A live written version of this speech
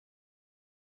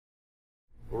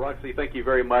Well, Roxy, thank you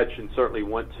very much, and certainly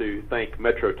want to thank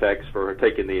MetroTex for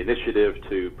taking the initiative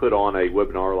to put on a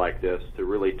webinar like this to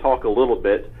really talk a little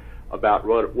bit about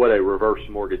what a reverse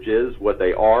mortgage is, what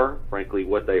they are, frankly,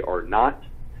 what they are not.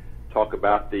 Talk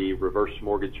about the reverse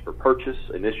mortgage for purchase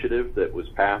initiative that was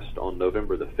passed on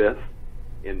November the 5th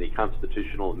in the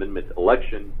constitutional amendment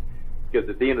election, because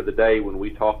at the end of the day, when we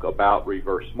talk about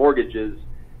reverse mortgages,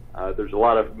 there's a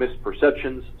lot of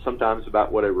misperceptions sometimes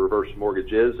about what a reverse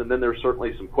mortgage is, and then there's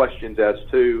certainly some questions as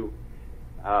to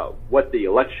what the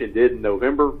election did in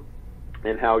November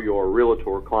and how your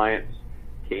realtor clients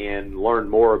can learn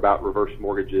more about reverse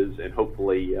mortgages and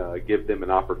hopefully give them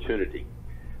an opportunity.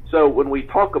 So when we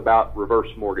talk about reverse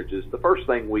mortgages, the first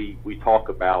thing we talk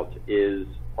about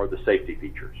are the safety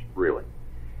features, really.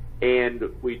 And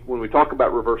when we talk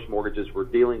about reverse mortgages, we're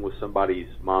dealing with somebody's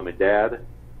mom and dad,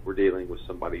 we're dealing with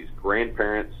somebody's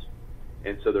grandparents,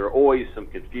 and so there are always some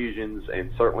confusions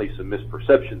and certainly some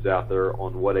misperceptions out there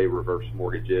on what a reverse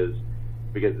mortgage is,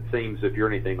 because it seems if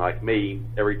you're anything like me,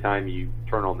 every time you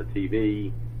turn on the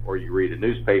TV or you read a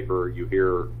newspaper, you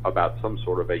hear about some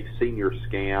sort of a senior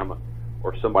scam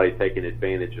or somebody taking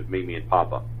advantage of Mimi and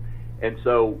Papa. And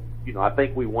so, you know, I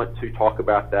think we want to talk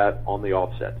about that on the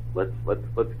offset.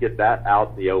 Let's get that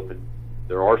out in the open.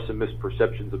 There are some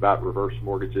misperceptions about reverse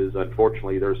mortgages.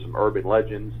 Unfortunately, there's some urban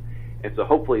legends. And so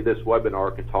hopefully this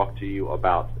webinar can talk to you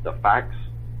about the facts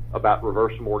about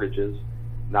reverse mortgages,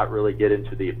 not really get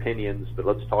into the opinions, but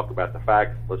let's talk about the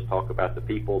facts. Let's talk about the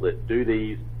people that do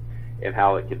these and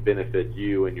how it can benefit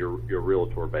you and your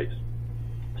realtor base.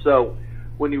 So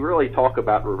when you really talk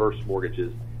about reverse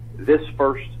mortgages, this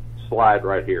first slide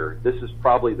right here, this is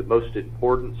probably the most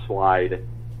important slide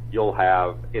you'll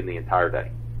have in the entire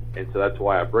day. And so that's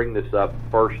why I bring this up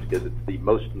first, because it's the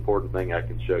most important thing I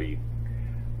can show you.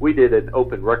 We did an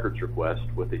open records request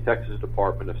with the Texas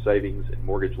Department of Savings and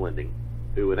Mortgage Lending,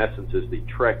 who in essence is the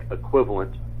TREC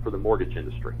equivalent for the mortgage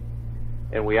industry.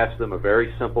 And we asked them a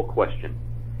very simple question.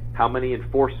 How many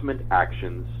enforcement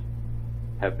actions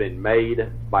have been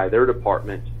made by their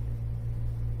department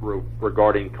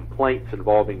regarding complaints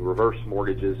involving reverse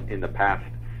mortgages in the past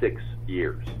 6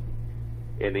 years?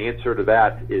 And the answer to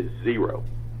that is 0.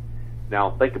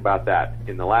 Now think about that.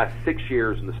 In the last 6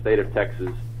 years in the state of Texas,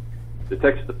 the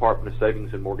Texas Department of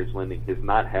Savings and Mortgage Lending has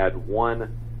not had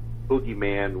one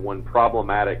boogeyman, one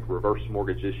problematic reverse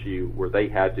mortgage issue where they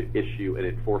had to issue an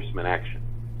enforcement action.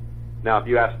 Now if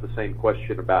you ask the same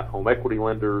question about home equity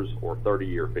lenders or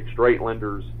 30-year fixed rate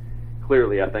lenders,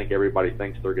 clearly I think everybody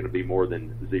thinks they're going to be more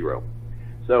than 0.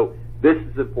 So this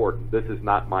is important. This is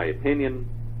not my opinion.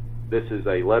 This is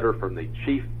a letter from the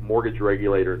chief mortgage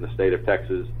regulator in the state of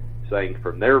Texas saying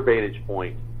from their vantage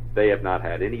point, they have not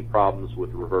had any problems with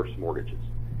reverse mortgages.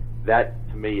 That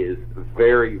to me is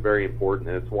very, very important,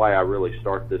 and it's why I really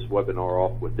start this webinar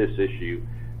off with this issue,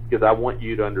 because I want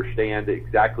you to understand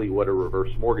exactly what a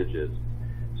reverse mortgage is.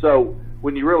 So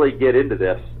when you really get into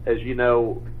this, as you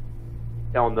know,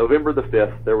 on November the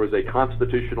 5th, there was a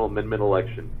constitutional amendment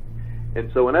election.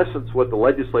 And so in essence, what the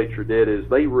legislature did is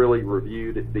they really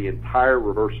reviewed the entire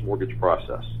reverse mortgage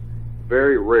process.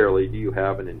 Very rarely do you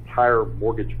have an entire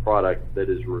mortgage product that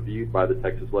is reviewed by the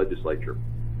Texas legislature.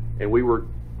 And we were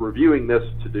reviewing this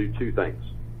to do two things.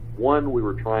 One, we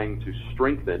were trying to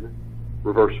strengthen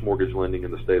reverse mortgage lending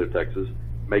in the state of Texas,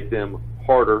 make them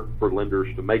harder for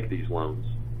lenders to make these loans,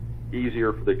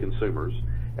 easier for the consumers.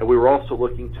 And we were also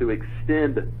looking to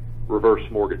extend reverse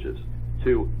mortgages,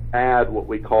 to add what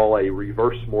we call a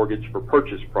reverse mortgage for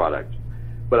purchase product.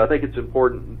 But I think it's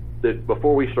important that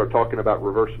before we start talking about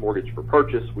reverse mortgage for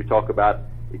purchase, we talk about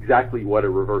exactly what a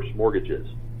reverse mortgage is.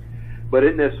 But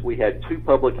in this, we had 2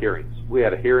 public hearings. We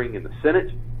had a hearing in the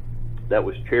Senate that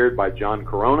was chaired by John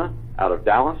Corona out of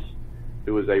Dallas,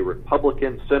 who is a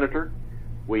Republican senator.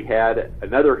 We had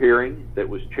another hearing that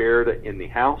was chaired in the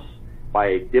House by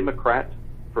a Democrat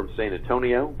from San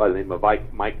Antonio by the name of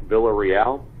Mike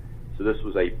Villarreal. So this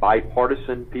was a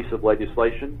bipartisan piece of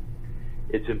legislation.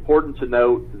 It's important to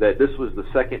note that this was the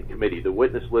second committee. The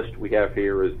witness list we have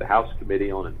here is the House Committee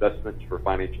on Investments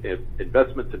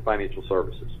and Financial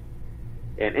Services.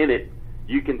 And in it,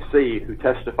 you can see who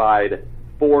testified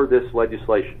for this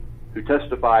legislation, who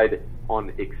testified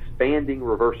on expanding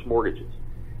reverse mortgages.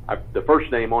 The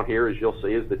first name on here, as you'll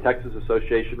see, is the Texas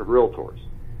Association of Realtors.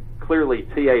 Clearly,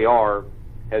 TAR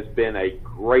has been a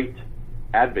great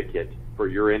advocate for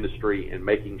your industry in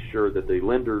making sure that the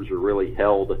lenders are really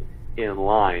held in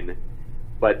line.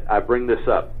 But I bring this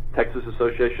up. Texas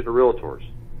Association of Realtors,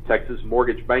 Texas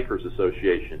Mortgage Bankers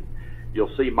Association.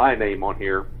 You'll see my name on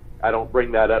here. I don't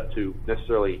bring that up to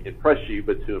necessarily impress you,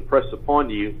 but to impress upon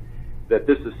you that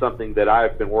this is something that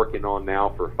I've been working on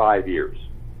now for 5 years.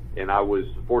 and I was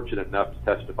fortunate enough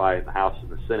to testify in the House and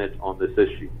the Senate on this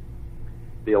issue.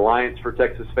 The Alliance for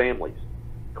Texas Families,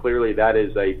 clearly that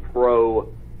is a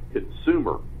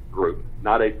pro-consumer group,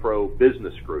 not a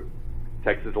pro-business group.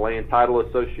 Texas Land Title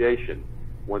Association,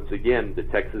 once again, the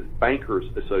Texas Bankers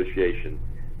Association,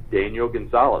 Daniel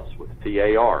Gonzalez with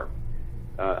TAR,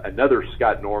 another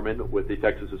Scott Norman with the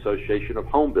Texas Association of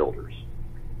Home Builders,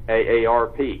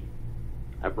 AARP.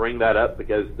 I bring that up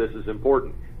because this is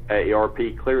important.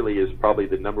 AARP clearly is probably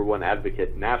the #1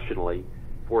 advocate nationally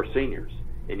for seniors,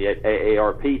 and yet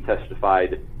AARP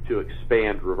testified to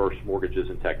expand reverse mortgages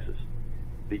in Texas.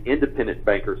 The Independent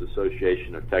Bankers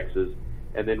Association of Texas,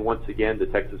 and then once again the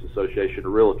Texas Association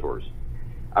of Realtors.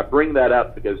 I bring that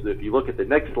up because if you look at the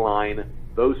next line,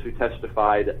 those who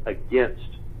testified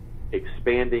against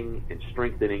expanding and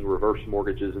strengthening reverse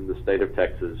mortgages in the state of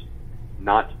Texas,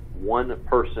 not one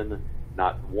person,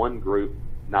 not one group,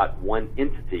 not one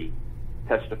entity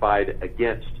testified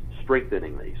against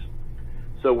strengthening these.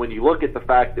 So when you look at the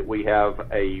fact that we have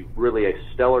really a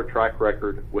stellar track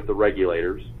record with the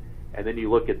regulators, and then you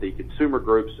look at the consumer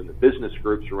groups and the business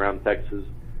groups around Texas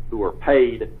who are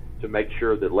paid to make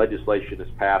sure that legislation is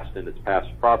passed and it's passed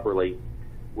properly,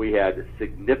 we had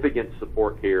significant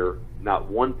support here. Not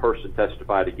one person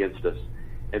testified against us.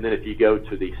 And then if you go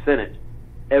to the Senate,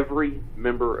 every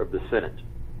member of the Senate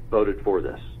voted for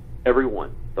this.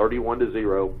 Everyone,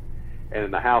 31-0. And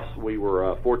in the House, we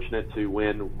were fortunate to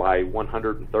win by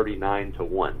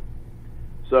 139-1.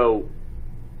 So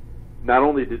not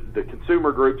only did the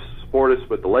consumer groups support us,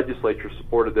 but the legislature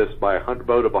supported this by a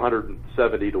vote of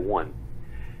 170-1.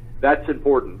 That's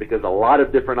important because a lot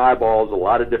of different eyeballs, a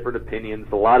lot of different opinions,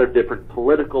 a lot of different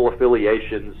political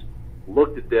affiliations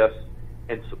looked at this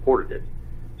and supported it.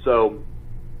 So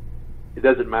it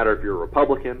doesn't matter if you're a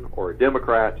Republican or a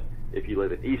Democrat, if you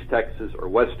live in East Texas or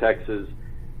West Texas,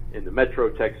 in the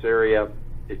MetroTex area,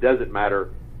 it doesn't matter.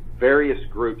 Various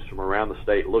groups from around the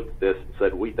state looked at this and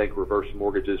said, we think reverse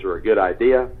mortgages are a good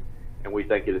idea, and we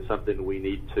think it is something we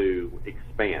need to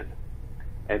expand.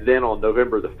 And then on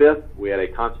November the 5th, we had a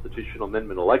constitutional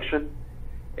amendment election,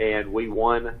 and we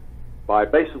won by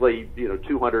basically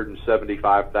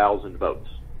 275,000 votes.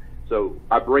 So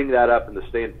I bring that up in the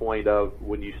standpoint of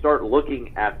when you start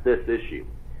looking at this issue,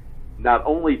 not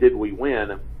only did we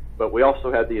win, but we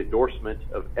also had the endorsement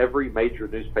of every major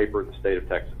newspaper in the state of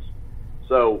Texas.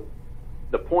 So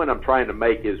the point I'm trying to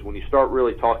make is when you start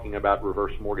really talking about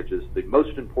reverse mortgages, the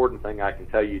most important thing I can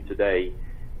tell you today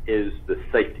is the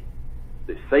safety.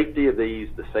 The safety of these,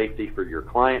 the safety for your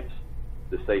clients,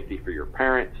 the safety for your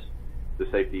parents, the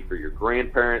safety for your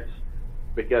grandparents,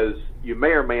 because you may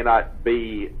or may not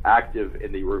be active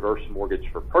in the reverse mortgage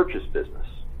for purchase business.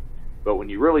 But when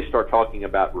you really start talking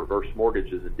about reverse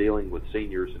mortgages and dealing with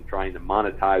seniors and trying to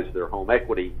monetize their home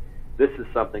equity, this is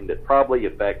something that probably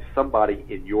affects somebody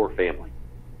in your family.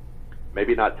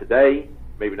 Maybe not today,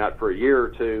 maybe not for a year or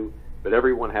two, but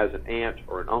everyone has an aunt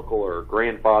or an uncle or a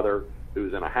grandfather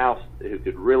who's in a house who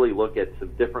could really look at some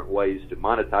different ways to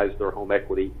monetize their home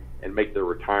equity and make their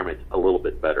retirement a little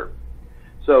bit better.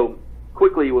 So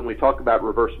quickly, when we talk about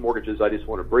reverse mortgages, I just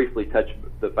want to briefly touch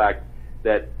the fact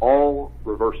that all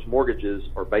reverse mortgages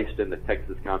are based in the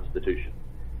Texas Constitution.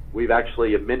 We've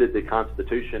actually amended the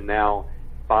Constitution now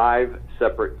 5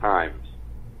 separate times.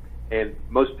 And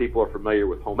most people are familiar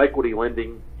with home equity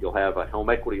lending. You'll have a home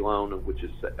equity loan, which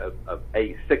is a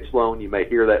A6 loan. You may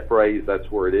hear that phrase. That's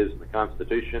where it is in the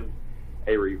Constitution.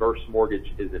 A reverse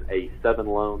mortgage is an A7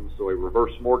 loan. So a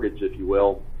reverse mortgage, if you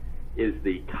will, is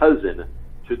the cousin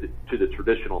to the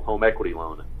traditional home equity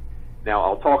loan. Now,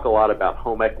 I'll talk a lot about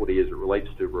home equity as it relates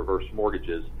to reverse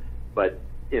mortgages, but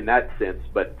in that sense,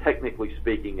 but technically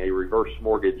speaking, a reverse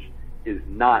mortgage is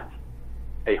not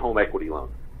a home equity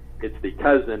loan. It's the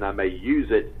cousin. I may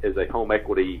use it as a home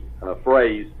equity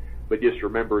phrase, but just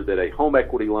remember that a home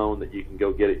equity loan that you can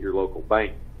go get at your local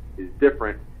bank is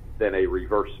different than a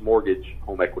reverse mortgage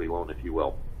home equity loan, if you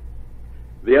will.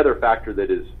 The other factor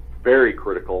that is very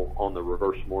critical on the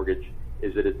reverse mortgage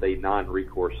is that it's a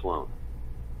non-recourse loan.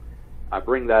 I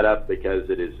bring that up because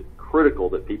it is critical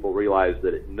that people realize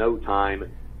that at no time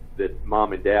that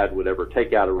mom and dad would ever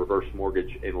take out a reverse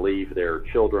mortgage and leave their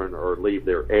children or leave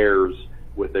their heirs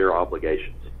with their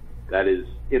obligations. That is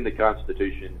in the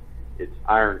Constitution. It's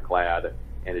ironclad,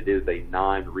 and it is a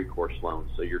non-recourse loan.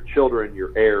 So your children,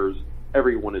 your heirs,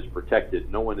 everyone is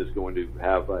protected. No one is going to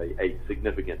have a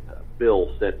significant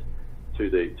bill sent to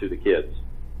the kids.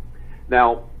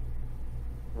 Now,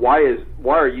 why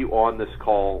are you on this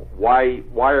call? Why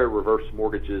are reverse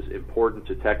mortgages important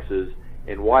to Texas,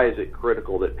 and why is it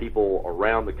critical that people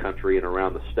around the country and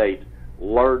around the state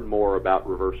learn more about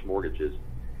reverse mortgages?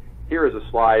 here is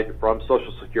a slide from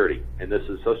Social Security, and this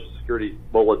is Social Security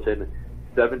Bulletin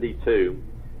 72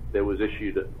 that was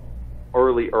issued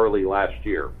early last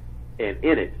year. And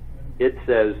in it, it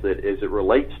says that as it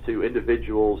relates to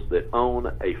individuals that own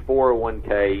a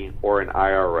 401k or an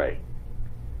IRA,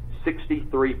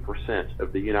 63%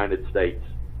 of the United States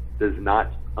does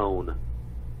not own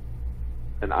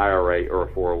an IRA or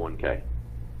a 401k.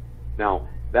 Now,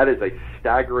 that is a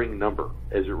staggering number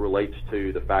as it relates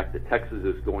to the fact that Texas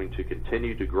is going to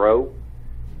continue to grow.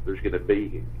 There's going to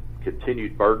be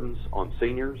continued burdens on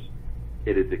seniors.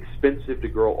 It is expensive to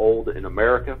grow old in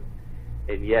America,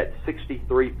 and yet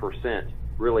 63%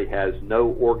 really has no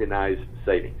organized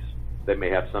savings. They may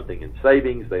have something in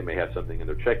savings, they may have something in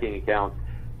their checking account,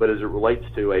 but as it relates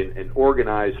to an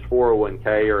organized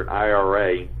 401k or an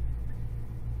IRA,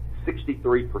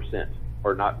 63%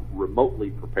 are not remotely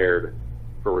prepared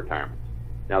for retirement.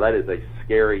 Now, that is a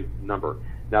scary number.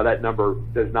 Now, that number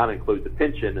does not include the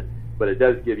pension, but it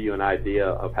does give you an idea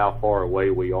of how far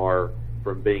away we are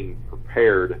from being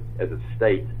prepared as a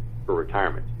state for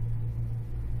retirement.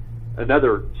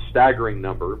 Another staggering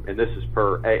number, and this is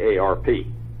per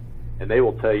AARP, and they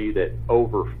will tell you that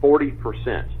over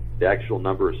 40%, the actual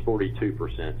number is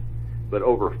 42%, but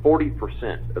over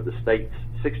 40% of the state's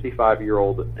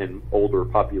 65-year-old and older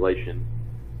population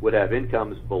would have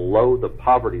incomes below the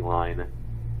poverty line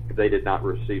if they did not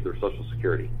receive their Social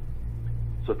Security.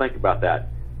 So think about that.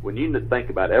 When you think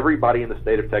about everybody in the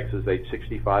state of Texas age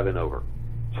 65 and over,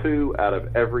 2 out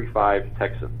of every 5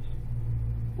 Texans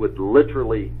would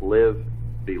literally live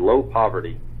below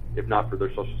poverty if not for their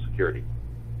Social Security.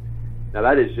 Now,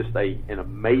 that is just an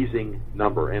amazing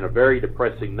number and a very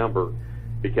depressing number,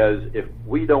 because if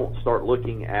we don't start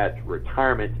looking at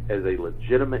retirement as a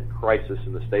legitimate crisis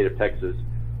in the state of Texas,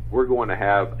 we're going to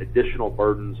have additional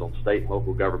burdens on state and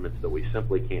local governments that we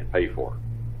simply can't pay for.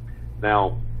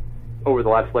 Now, over the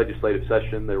last legislative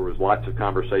session, there was lots of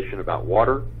conversation about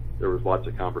water. There was lots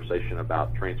of conversation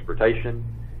about transportation,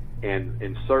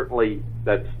 and certainly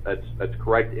that's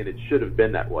correct, and it should have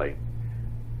been that way.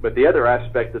 But the other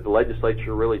aspect that the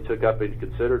legislature really took up and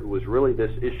considered was really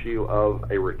this issue of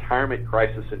a retirement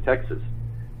crisis in Texas.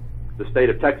 The state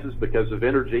of Texas, because of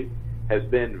energy, has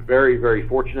been very, very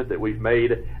fortunate that we've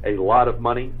made a lot of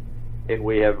money, and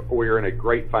we're in a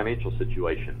great financial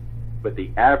situation. But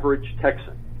the average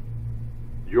Texan,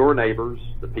 your neighbors,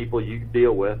 the people you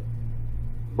deal with,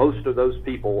 most of those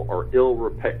people are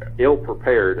ill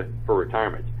prepared for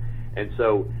retirement. And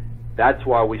so that's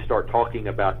why we start talking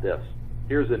about this.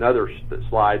 Here's another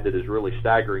slide that is really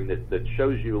staggering that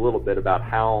shows you a little bit about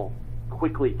how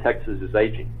quickly Texas is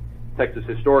aging. Texas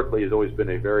historically has always been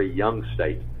a very young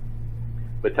state,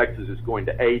 but Texas is going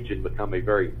to age and become a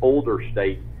very older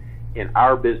state in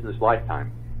our business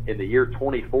lifetime. In the year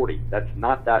 2040, that's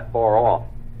not that far off.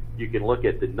 You can look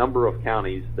at the number of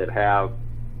counties that have,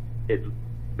 it's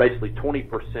basically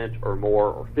 20% or more,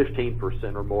 or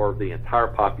 15% or more of the entire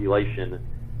population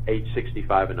age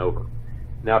 65 and over.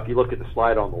 Now, if you look at the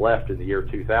slide on the left in the year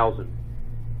 2000,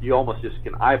 you almost just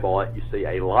can eyeball it. You see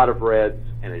a lot of reds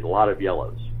and a lot of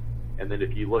yellows. And then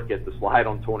if you look at the slide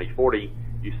on 2040,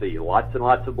 you see lots and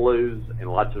lots of blues and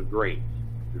lots of greens,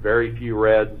 very few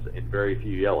reds and very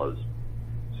few yellows.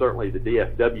 Certainly the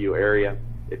DFW area,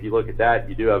 if you look at that,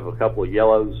 you do have a couple of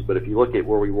yellows, but if you look at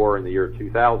where we were in the year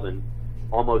 2000,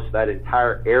 almost that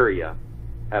entire area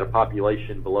had a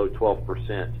population below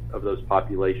 12% of those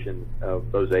population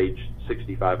of those aged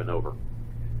 65 and over.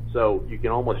 So you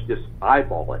can almost just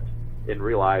eyeball it and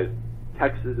realize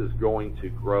Texas is going to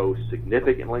grow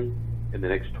significantly in the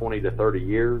next 20 to 30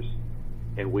 years,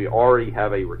 and we already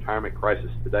have a retirement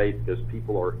crisis today because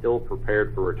people are ill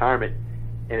prepared for retirement,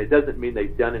 and it doesn't mean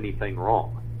they've done anything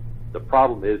wrong. The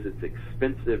problem is it's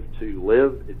expensive to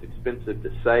live, it's expensive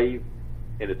to save,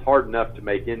 and it's hard enough to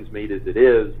make ends meet as it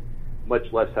is, much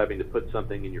less having to put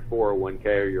something in your 401k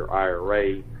or your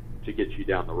IRA to get you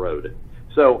down the road.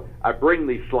 So I bring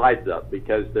these slides up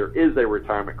because there is a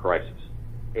retirement crisis,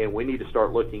 and we need to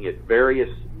start looking at various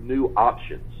new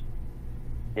options.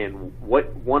 And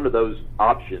one of those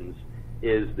options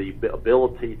is the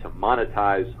ability to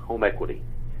monetize home equity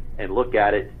and look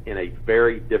at it in a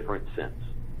very different sense,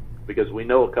 because we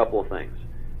know a couple of things.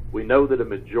 We know that a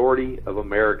majority of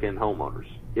American homeowners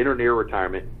in or near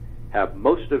retirement have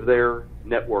most of their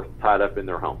net worth tied up in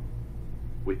their home.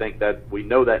 We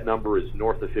know that number is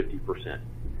north of 50%.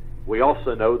 We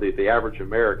also know that the average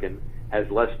American has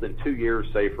less than 2 years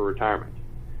saved for retirement.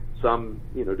 Some,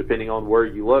 depending on where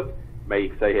you look, may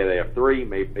say they have 3,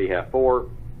 may have 4,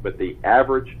 but the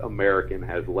average American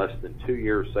has less than 2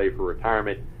 years saved for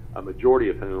retirement, a majority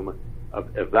of whom,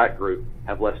 of that group,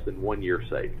 have less than 1 year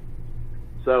saved.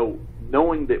 So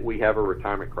knowing that we have a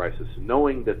retirement crisis,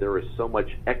 knowing that there is so much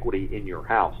equity in your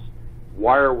house,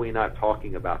 why are we not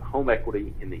talking about home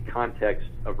equity in the context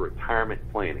of retirement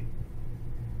planning?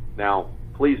 Now,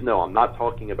 please know I'm not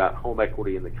talking about home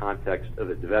equity in the context of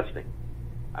investing.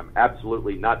 I'm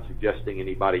absolutely not suggesting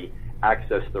anybody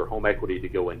access their home equity to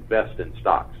go invest in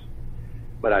stocks.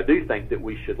 But I do think that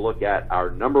we should look at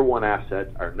our number one asset,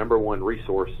 our number one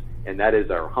resource, and that is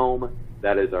our home,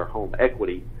 that is our home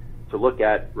equity, to look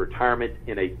at retirement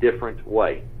in a different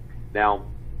way. Now,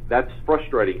 that's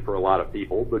frustrating for a lot of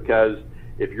people, because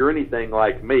if you're anything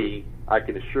like me, I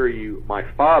can assure you my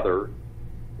father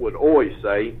would always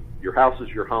say, your house is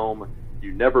your home,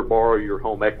 you never borrow your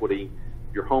home equity,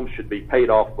 your home should be paid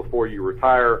off before you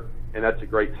retire, and that's a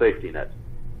great safety net.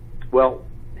 Well,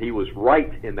 he was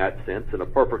right in that sense. In a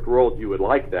perfect world, you would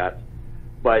like that,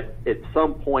 but at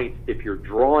some point, if you're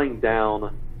drawing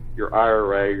down your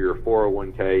IRA or your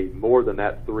 401k more than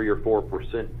that 3 or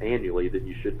 4% annually that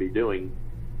you should be doing,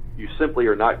 you simply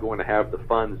are not going to have the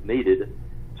funds needed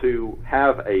to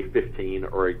have a 15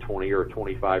 or a 20 or a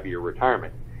 25-year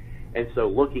retirement. And so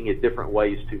looking at different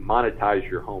ways to monetize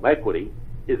your home equity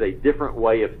is a different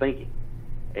way of thinking.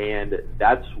 And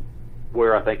that's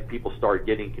where I think people start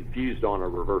getting confused on a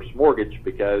reverse mortgage,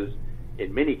 because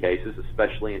in many cases,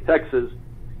 especially in Texas,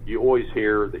 you always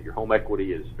hear that your home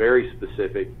equity is very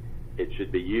specific, it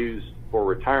should be used for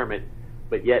retirement,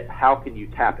 but yet how can you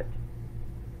tap it?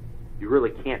 You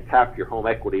really can't tap your home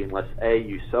equity unless A,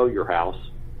 you sell your house,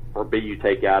 or B, you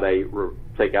take out a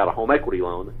home equity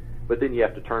loan, but then you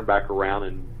have to turn back around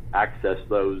and access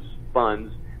those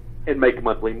funds and make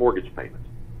monthly mortgage payments.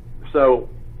 So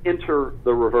enter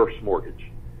the reverse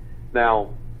mortgage.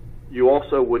 Now, you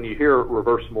also, when you hear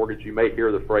reverse mortgage, you may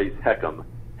hear the phrase HECM.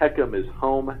 HECM is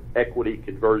home equity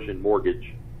conversion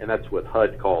mortgage, and that's what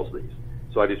HUD calls these.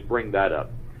 So I just bring that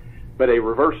up. But a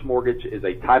reverse mortgage is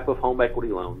a type of home equity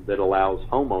loan that allows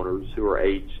homeowners who are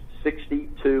aged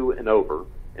 62 and over,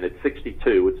 and it's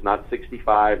 62, it's not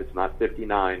 65, it's not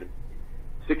 59,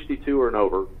 62 and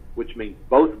over, which means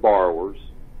both borrowers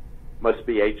must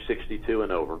be age 62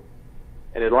 and over,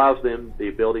 and it allows them the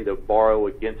ability to borrow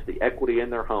against the equity in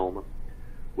their home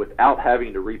without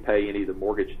having to repay any of the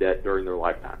mortgage debt during their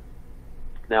lifetime.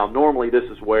 Now, normally this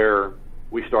is where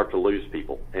we start to lose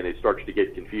people, and it starts to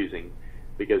get confusing,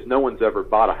 because no one's ever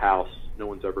bought a house, no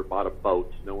one's ever bought a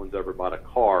boat, no one's ever bought a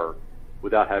car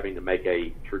without having to make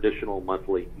a traditional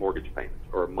monthly mortgage payment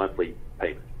or a monthly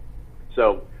payment.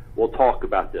 So we'll talk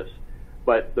about this.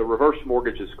 But the reverse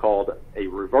mortgage is called a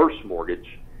reverse mortgage,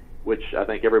 which I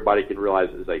think everybody can realize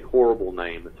is a horrible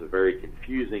name. It's a very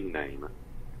confusing name.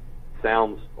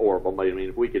 Sounds horrible. I mean,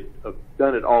 if we could have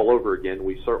done it all over again,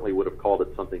 we certainly would have called it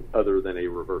something other than a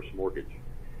reverse mortgage.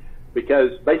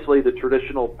 Because basically the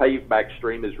traditional payback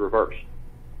stream is reversed.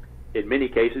 In many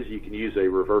cases, you can use a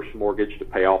reverse mortgage to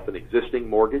pay off an existing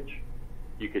mortgage.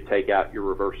 You could take out your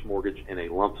reverse mortgage in a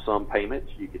lump sum payment.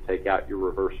 You could take out your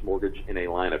reverse mortgage in a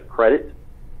line of credit,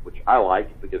 which I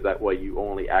like, because that way you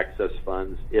only access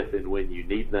funds if and when you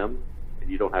need them, and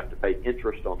you don't have to pay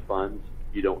interest on funds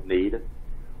you don't need.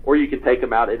 Or you can take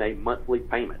them out in a monthly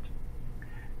payment.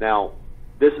 Now,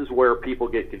 this is where people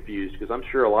get confused, because I'm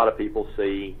sure a lot of people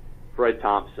see Fred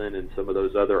Thompson and some of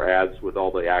those other ads with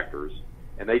all the actors,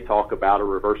 and they talk about a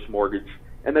reverse mortgage,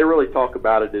 and they really talk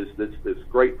about it as this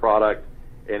great product,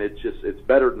 and it's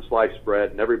better than sliced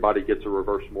bread, and everybody gets a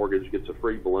reverse mortgage, gets a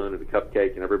free balloon and a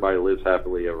cupcake, and everybody lives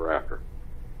happily ever after.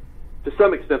 To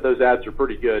some extent, those ads are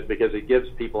pretty good, because it gives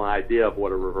people an idea of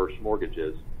what a reverse mortgage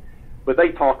is. But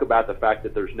they talk about the fact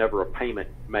that there's never a payment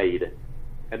made,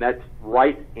 and that's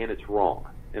right and it's wrong.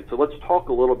 And so let's talk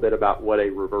a little bit about what a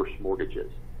reverse mortgage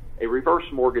is. A reverse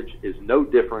mortgage is no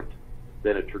different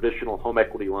than a traditional home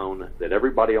equity loan that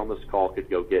everybody on this call could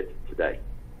go get today,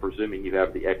 presuming you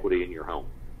have the equity in your home.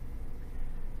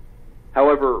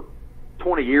 However,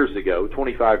 20 years ago,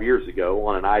 25 years ago,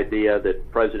 on an idea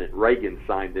that President Reagan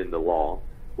signed into law,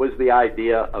 was the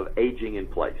idea of aging in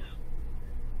place.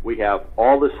 We have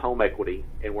all this home equity,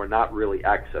 and we're not really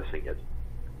accessing it.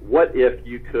 What if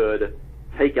you could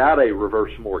take out a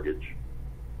reverse mortgage,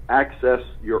 access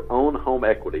your own home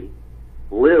equity,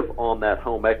 live on that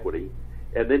home equity,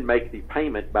 and then make the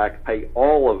payment back, pay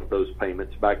all of those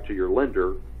payments back to your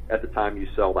lender at the time you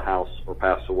sell the house or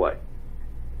pass away?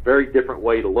 Very different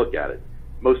way to look at it.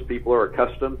 Most people are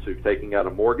accustomed to taking out a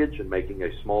mortgage and making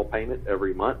a small payment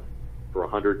every month for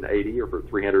 180 or for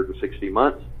 360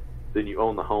 months. Then you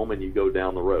own the home and you go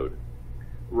down the road.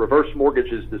 Reverse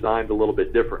mortgage is designed a little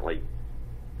bit differently.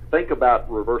 Think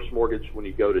about reverse mortgage when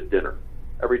you go to dinner.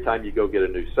 Every time you go get a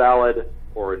new salad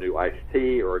or a new iced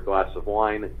tea or a glass of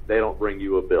wine, they don't bring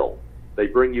you a bill. They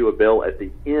bring you a bill at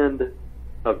the end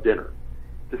of dinner.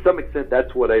 To some extent,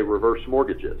 that's what a reverse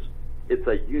mortgage is. It's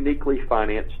a uniquely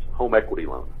financed home equity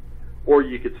loan. Or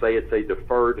you could say it's a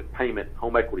deferred payment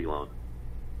home equity loan.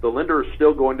 The lender is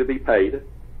still going to be paid,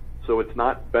 so it's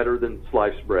not better than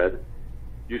sliced bread.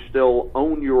 You still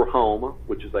own your home,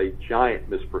 which is a giant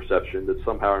misperception that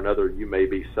somehow or another you may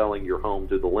be selling your home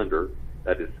to the lender.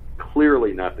 That is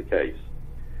clearly not the case.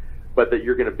 But that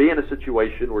you're going to be in a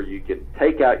situation where you can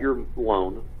take out your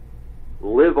loan,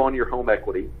 live on your home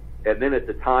equity, and then at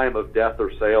the time of death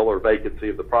or sale or vacancy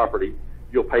of the property,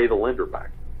 you'll pay the lender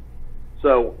back.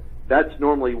 So that's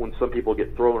normally when some people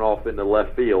get thrown off into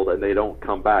left field and they don't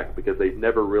come back because they've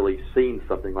never really seen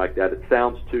something like that. It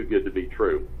sounds too good to be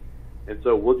true. And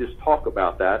so we'll just talk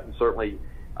about that, and certainly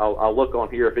I'll look on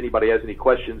here if anybody has any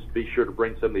questions, be sure to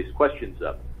bring some of these questions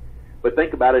up. But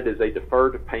think about it as a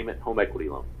deferred payment home equity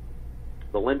loan.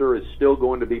 The lender is still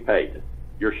going to be paid.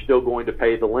 You're still going to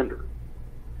pay the lender.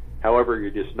 However, you're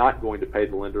just not going to pay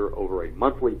the lender over a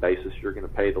monthly basis. You're going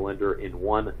to pay the lender in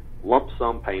one lump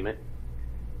sum payment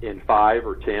in 5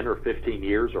 or 10 or 15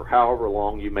 years or however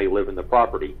long you may live in the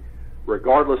property,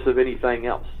 regardless of anything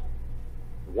else.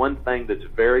 One thing that's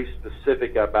very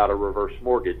specific about a reverse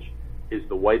mortgage is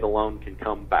the way the loan can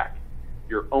come back.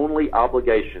 Your only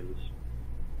obligations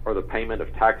are the payment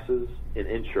of taxes and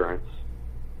insurance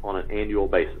on an annual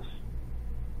basis.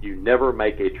 You never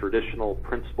make a traditional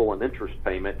principal and interest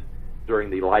payment during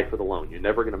the life of the loan. You're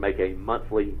never going to make a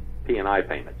monthly P&I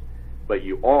payment. But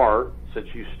you are, since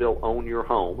you still own your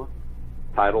home,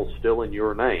 title's still in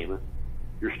your name,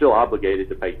 you're still obligated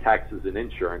to pay taxes and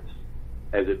insurance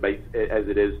as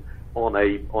it is on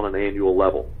an annual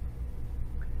level.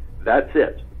 That's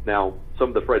it. Now, some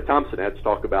of the Fred Thompson ads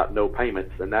talk about no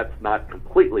payments, and that's not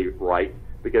completely right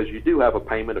because you do have a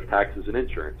payment of taxes and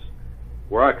insurance.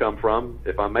 Where I come from,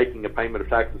 if I'm making a payment of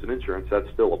taxes and insurance, that's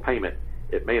still a payment.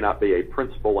 It may not be a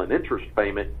principal and interest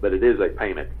payment, but it is a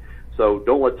payment. So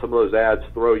don't let some of those ads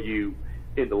throw you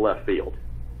into left field.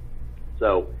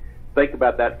 So think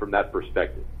about that from that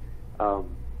perspective.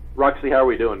 Roxy, how are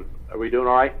we doing? Are we doing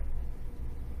all right?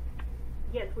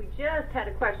 Yes, we just had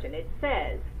a question. It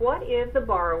says, what if the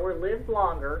borrower lives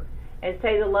longer and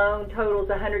say the loan totals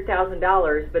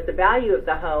 $100,000, but the value of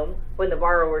the home when the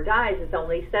borrower dies is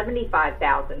only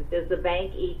 $75,000? Does the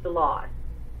bank eat the loss?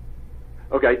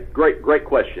 Okay, great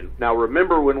question. Now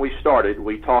remember when we started,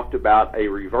 we talked about a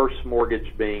reverse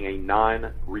mortgage being a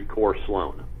non-recourse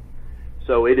loan.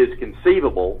 So it is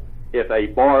conceivable if a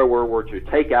borrower were to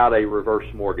take out a reverse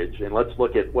mortgage, and let's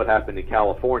look at what happened in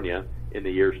California in the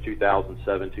years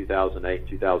 2007, 2008,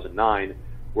 2009,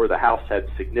 where the house had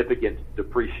significant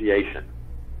depreciation.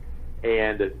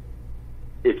 And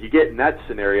if you get in that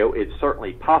scenario, it's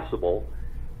certainly possible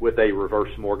with a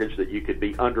reverse mortgage that you could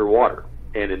be underwater.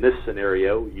 And in this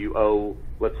scenario, you owe,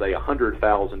 let's say,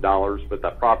 $100,000, but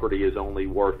the property is only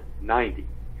worth $90,000.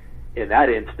 In that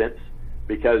instance,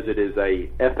 because it is a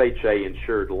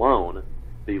FHA-insured loan,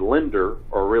 the lender,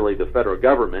 or really the federal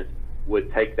government,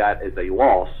 would take that as a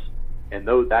loss, and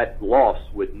though that loss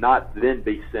would not then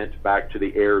be sent back to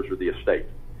the heirs or the estate.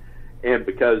 And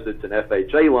because it's an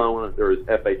FHA loan, there is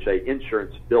FHA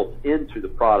insurance built into the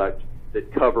product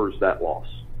that covers that loss.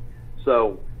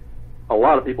 So a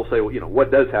lot of people say, well,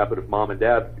 what does happen if mom and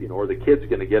dad, or the kid's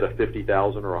going to get a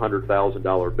 $50,000 or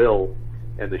 $100,000 bill?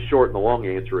 And the short and the long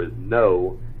answer is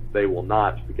no, they will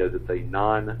not, because it's a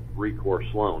non-recourse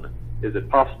loan. Is it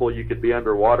possible you could be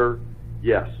underwater?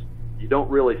 Yes. You don't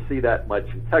really see that much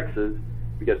in Texas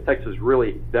because Texas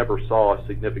really never saw a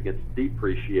significant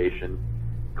depreciation.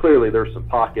 Clearly there's some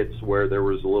pockets where there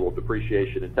was a little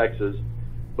depreciation in Texas,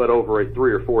 but over a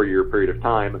 3 or 4 year period of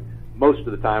time, most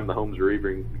of the time the homes are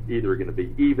either going to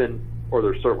be even, or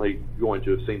they're certainly going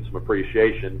to have seen some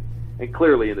appreciation. And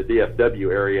clearly in the DFW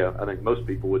area, I think most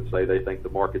people would say they think the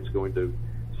market's going to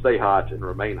stay hot and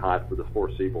remain hot for the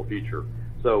foreseeable future.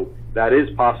 So that is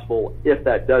possible. If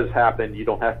that does happen, you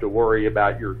don't have to worry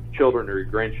about your children or your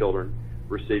grandchildren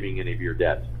receiving any of your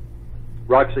debt.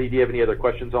 Roxy, do you have any other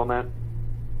questions on that?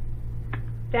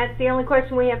 That's the only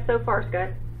question we have so far, Scott.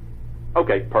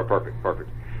 Okay, perfect.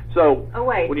 So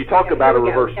when you talk about a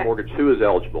reverse mortgage, who is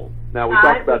eligible? Now, we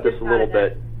talked about this a little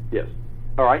bit. Yes.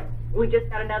 All right. We just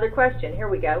got another question. Here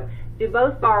we go. Do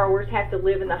both borrowers have to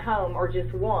live in the home or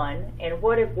just one? And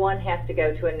what if one has to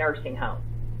go to a nursing home?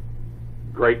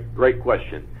 Great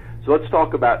question. So let's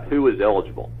talk about who is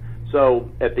eligible. So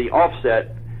at the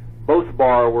offset, both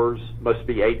borrowers must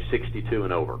be age 62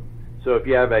 and over. So if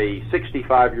you have a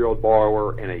 65-year-old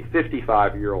borrower and a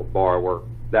 55-year-old borrower,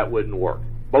 that wouldn't work.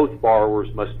 Both borrowers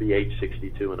must be age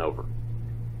 62 and over.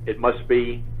 It must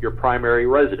be your primary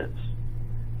residence.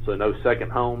 So no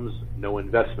second homes, no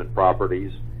investment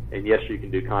properties, and yes, you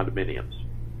can do condominiums.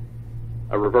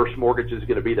 A reverse mortgage is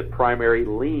going to be the primary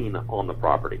lien on the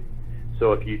property.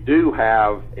 So if you do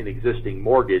have an existing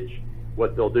mortgage,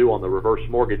 what they'll do on the reverse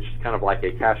mortgage, kind of like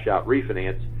a cash out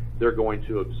refinance, they're going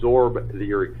to absorb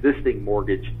your existing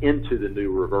mortgage into the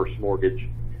new reverse mortgage,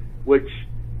 which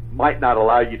might not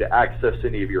allow you to access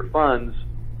any of your funds,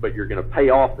 but you're going to pay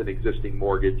off an existing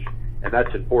mortgage. And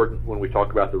that's important when we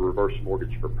talk about the reverse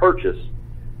mortgage for purchase,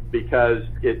 because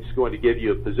it's going to give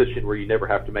you a position where you never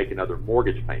have to make another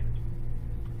mortgage payment.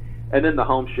 And then the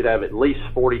home should have at least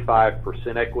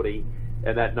 45% equity,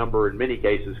 and that number in many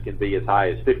cases can be as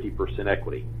high as 50%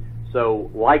 equity.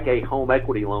 So like a home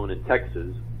equity loan in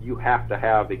Texas, you have to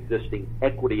have existing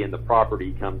equity in the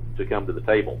property to come to the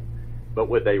table. But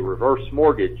with a reverse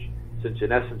mortgage, since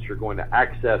in essence you're going to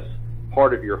access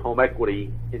part of your home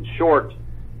equity, in short,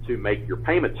 to make your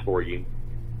payments for you,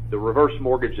 the reverse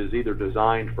mortgage is either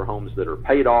designed for homes that are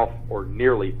paid off or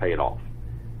nearly paid off.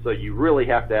 So you really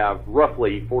have to have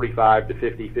roughly 45 to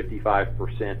 50,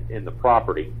 55% in the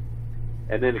property.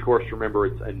 And then, of course, remember,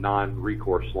 it's a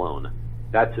non-recourse loan.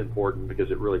 That's important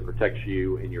because it really protects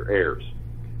you and your heirs.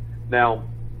 Now,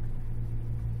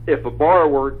 if a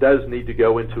borrower does need to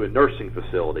go into a nursing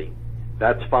facility,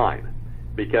 that's fine,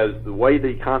 because the way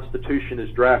the Constitution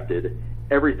is drafted,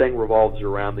 everything revolves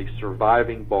around the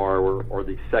surviving borrower or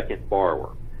the second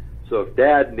borrower. So if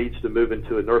dad needs to move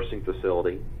into a nursing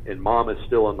facility and mom is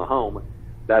still in the home,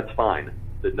 that's fine.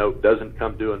 The note doesn't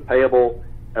come due and payable.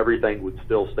 Everything would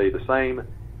still stay the same.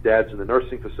 Dad's in the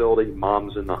nursing facility,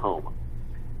 mom's in the home.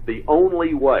 The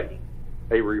only way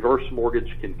a reverse mortgage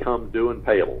can come due and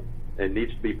payable and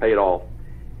needs to be paid off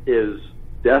is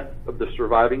death of the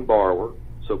surviving borrower.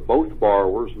 So both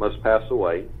borrowers must pass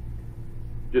away.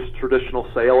 Just traditional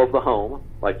sale of the home,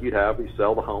 like you'd have, you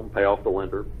sell the home, pay off the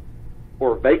lender,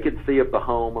 or vacancy of the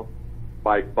home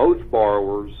by both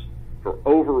borrowers for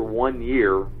over 1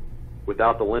 year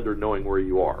without the lender knowing where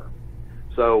you are.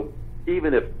 So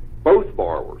even if both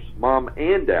borrowers, mom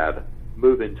and dad,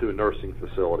 move into a nursing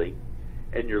facility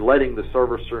and you're letting the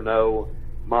servicer know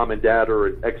mom and dad are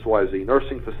at XYZ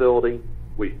nursing facility,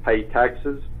 we've paid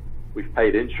taxes, we've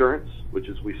paid insurance, which,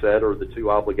 as we said, are the two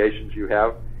obligations you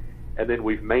have, and then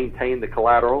we've maintained the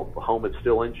collateral, the home is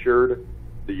still insured,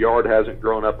 the yard hasn't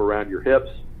grown up around your hips,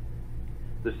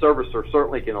 the servicer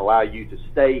certainly can allow you to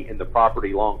stay in the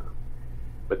property longer.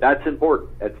 But that's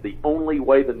important. That's the only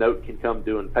way the note can come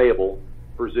due and payable,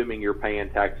 presuming you're paying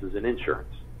taxes and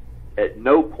insurance. At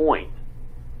no point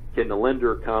can the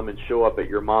lender come and show up at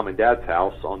your mom and dad's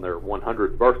house on their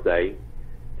 100th birthday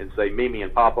and say, Mimi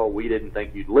and Papa, we didn't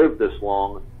think you'd live this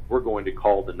long, we're going to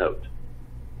call the note.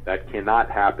 That cannot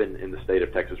happen in the state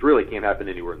of Texas. Really can't happen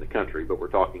anywhere in the country, but we're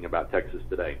talking about Texas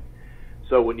today.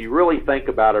 So when you really think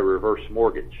about a reverse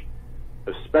mortgage,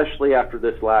 especially after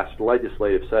this last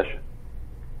legislative session,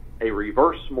 a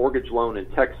reverse mortgage loan in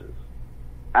Texas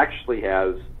actually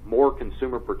has more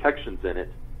consumer protections in it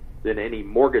than any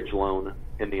mortgage loan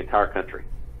in the entire country.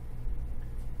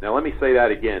 Now let me say that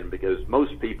again, because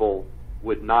most people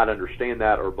would not understand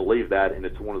that or believe that, and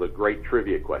it's one of the great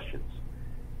trivia questions.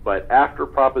 But after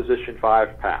Proposition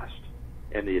 5 passed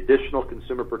and the additional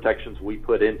consumer protections we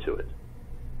put into it,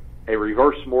 a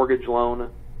reverse mortgage loan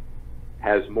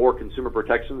has more consumer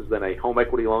protections than a home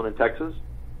equity loan in Texas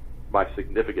by a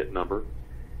significant number,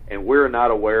 and we're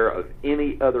not aware of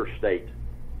any other state,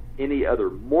 any other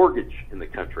mortgage in the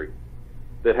country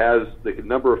that has the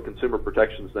number of consumer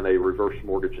protections than a reverse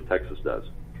mortgage in Texas does.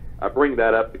 I bring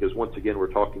that up because, once again,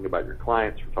 we're talking about your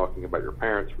clients, we're talking about your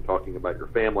parents, we're talking about your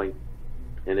family,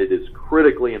 and it is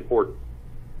critically important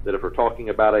that if we're talking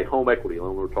about a home equity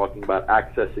loan, we're talking about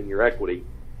accessing your equity,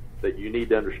 that you need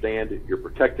to understand you're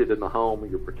protected in the home,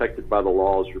 you're protected by the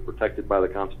laws, you're protected by the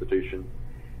Constitution,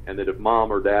 and that if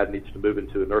mom or dad needs to move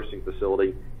into a nursing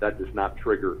facility, that does not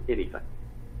trigger anything.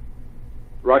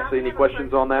 Roxy, any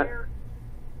questions on that?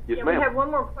 Yes, yeah, ma'am. We have one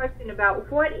more question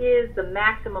about what is the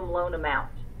maximum loan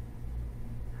amount?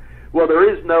 Well,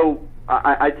 there is no,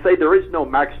 I'd say there is no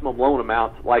maximum loan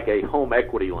amount like a home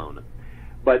equity loan.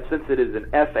 But since it is an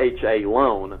FHA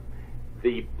loan,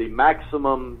 the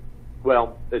maximum,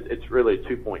 well, it's really a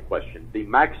two-point question. The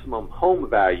maximum home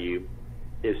value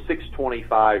is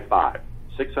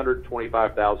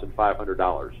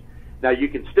 $625,500. Now, you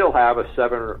can still have a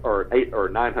 $700,000 or $800,000 or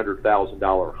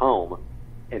 $900,000 home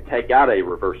and take out a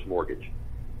reverse mortgage.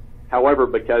 However,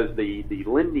 because the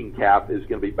lending cap is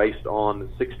going to be based on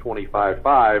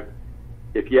 $625,500,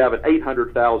 if you have an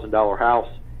 $800,000 house,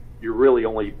 you're really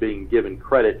only being given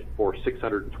credit for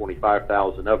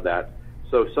 $625,000 of that.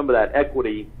 So some of that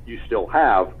equity you still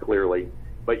have, clearly,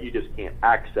 but you just can't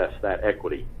access that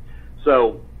equity.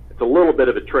 So it's a little bit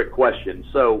of a trick question.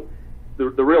 So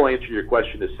the real answer to your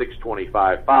question is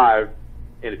 625.5,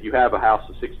 and if you have a house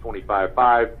of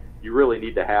 625.5, you really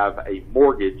need to have a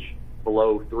mortgage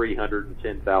below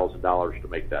 $310,000 to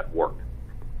make that work.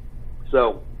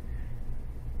 So,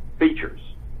 features.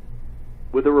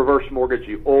 With a reverse mortgage,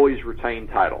 you always retain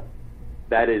title.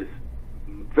 That is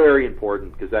very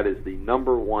important because that is the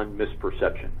number one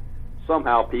misperception.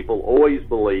 Somehow people always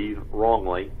believe,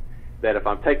 wrongly, that if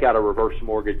I take out a reverse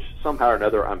mortgage, somehow or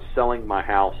another I'm selling my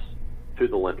house to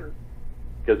the lender.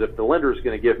 Because if the lender is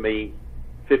going to give me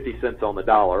 50 cents on the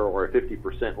dollar or a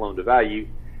 50% loan to value,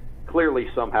 clearly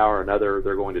somehow or another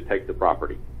they're going to take the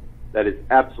property. That is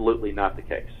absolutely not the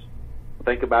case.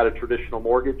 Think about a traditional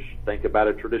mortgage. Think about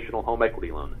a traditional home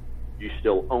equity loan. You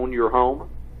still own your home.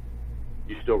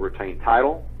 You still retain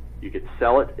title. You could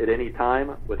sell it at any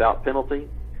time without penalty.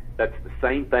 That's the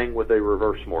same thing with a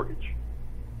reverse mortgage.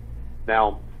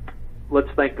 Now, let's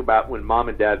think about when mom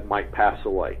and dad might pass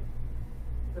away.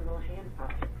 The little hand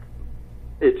pop.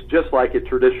 It's just like a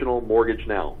traditional mortgage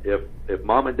now. If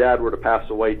mom and dad were to pass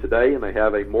away today and they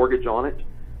have a mortgage on it,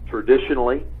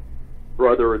 traditionally,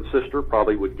 brother and sister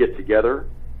probably would get together,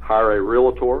 hire a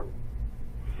realtor,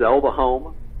 sell the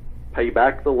home, pay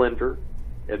back the lender,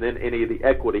 and then any of the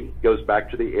equity goes back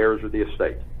to the heirs of the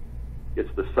estate. It's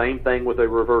the same thing with a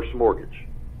reverse mortgage.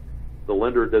 The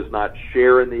lender does not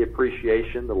share in the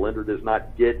appreciation. The lender does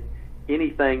not get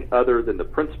anything other than the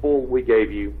principal we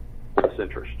gave you plus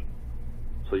interest.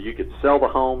 So you could sell the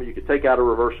home, you could take out a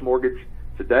reverse mortgage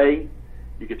today,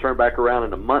 you could turn back around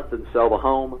in a month and sell the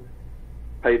home,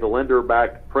 pay the lender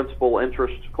back principal,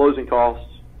 interest, closing costs,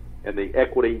 and the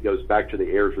equity goes back to the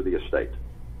heirs of the estate.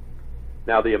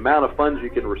 Now, the amount of funds you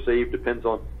can receive depends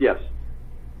on, yes?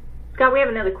 Scott, we have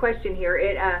another question here.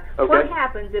 Okay. What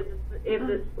happens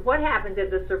if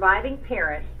the surviving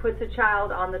parent puts a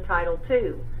child on the title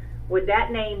too? Would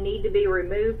that name need to be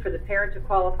removed for the parent to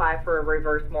qualify for a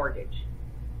reverse mortgage?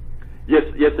 Yes,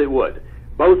 it would.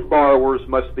 Both borrowers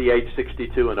must be age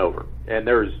 62 and over, and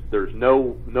there's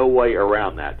no way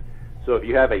around that. So if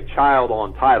you have a child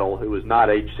on title who is not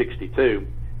age 62,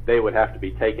 they would have to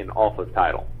be taken off of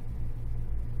title.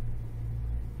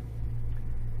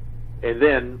 And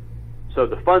then, so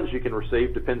the funds you can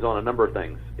receive depends on a number of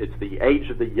things. It's the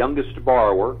age of the youngest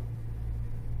borrower,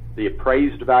 the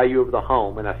appraised value of the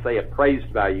home, and I say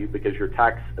appraised value because your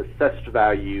tax assessed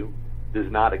value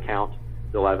does not account.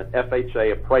 They'll have an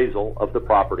FHA appraisal of the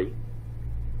property,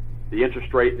 the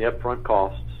interest rate and the upfront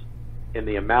costs, and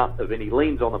the amount of any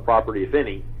liens on the property, if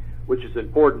any, which is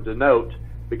important to note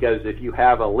because if you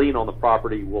have a lien on the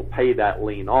property, we'll pay that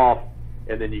lien off,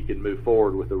 and then you can move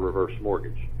forward with the reverse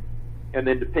mortgage. And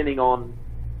then depending on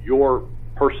your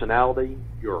personality,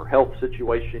 your health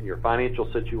situation, your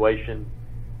financial situation,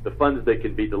 the funds that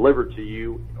can be delivered to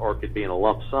you or could be in a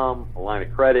lump sum, a line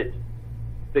of credit,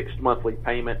 fixed monthly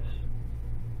payments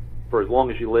for as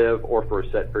long as you live or for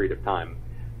a set period of time.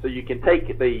 So you can take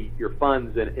your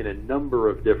funds in a number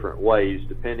of different ways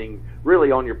depending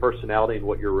really on your personality and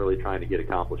what you're really trying to get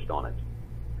accomplished on it.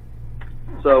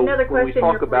 So another when we question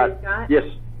talk here about, for you, Scott. yes,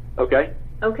 okay.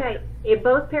 Okay, if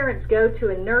both parents go to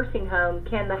a nursing home,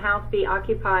 can the house be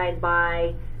occupied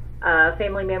by a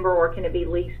family member or can it be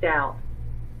leased out?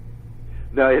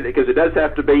 No, because it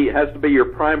has to be your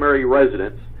primary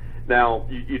residence. Now,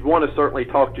 you'd want to certainly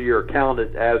talk to your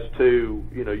accountant as to,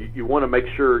 you want to make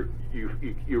sure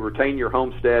you retain your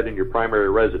homestead and your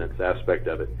primary residence aspect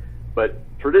of it. But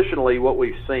traditionally, what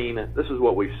we've seen, this is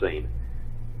what we've seen.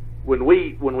 When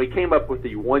we came up with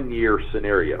the 1 year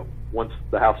scenario, once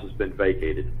the house has been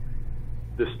vacated,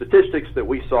 the statistics that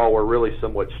we saw were really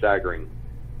somewhat staggering.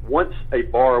 Once a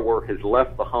borrower has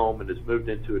left the home and has moved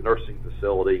into a nursing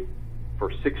facility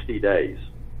for 60 days,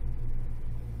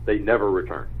 they never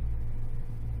return.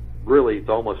 Really, it's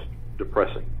almost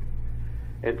depressing.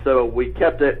 And so we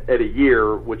kept it at a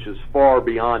year, which is far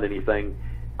beyond anything.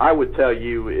 I would tell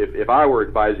you, if I were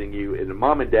advising you, and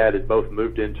mom and dad had both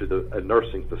moved into a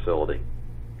nursing facility,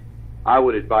 I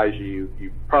would advise you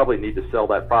probably need to sell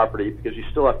that property because you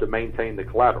still have to maintain the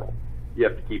collateral. You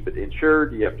have to keep it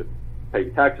insured, you have to pay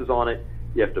taxes on it,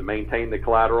 you have to maintain the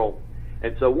collateral.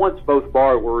 And so once both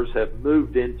borrowers have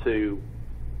moved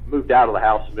out of the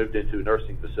house and moved into a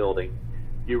nursing facility,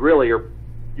 you really are,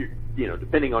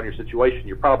 depending on your situation,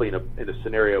 you're probably in a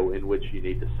scenario in which you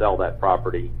need to sell that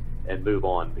property and move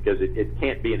on because it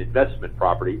can't be an investment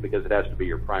property because it has to be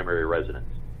your primary residence.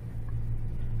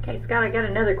 Okay, Scott, I got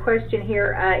another question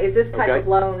here. Is this type Okay. of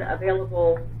loan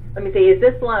available, is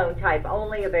this loan type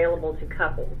only available to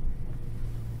couples?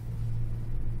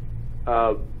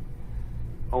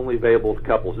 only available to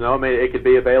couples. No, I mean, it could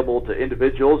be available to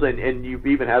individuals, and you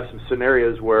even have some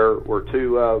scenarios where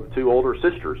two older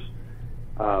sisters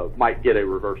might get a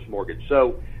reverse mortgage.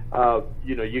 So,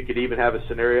 you could even have a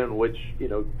scenario in which,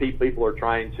 people are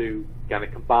trying to kind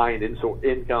of combine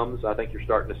incomes. I think you're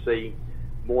starting to see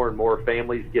more and more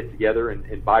families get together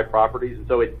and buy properties. And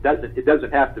so it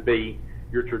doesn't have to be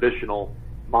your traditional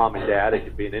mom and dad. It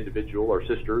could be an individual or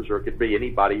sisters, or it could be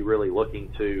anybody really looking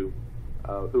to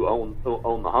who own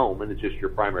the home, and it's just your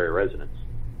primary residence.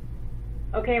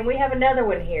 Okay, and we have another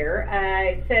one here.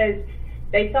 It says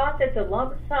they thought that the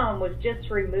lump sum was just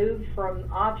removed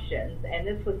from options, and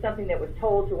this was something that was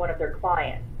told to one of their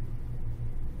clients.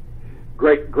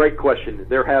 Great question.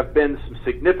 There have been some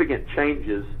significant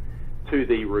changes to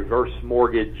the reverse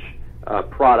mortgage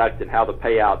product and how the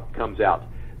payout comes out.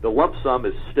 The lump sum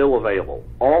is still available.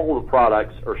 All of the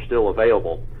products are still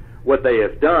available. What they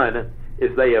have done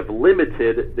is they have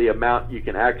limited the amount you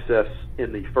can access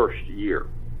in the first year.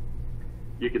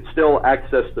 You can still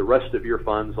access the rest of your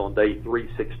funds on day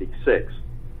 366.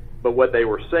 But what they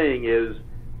were saying is,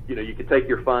 you can take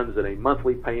your funds in a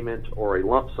monthly payment or a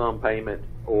lump sum payment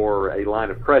or a line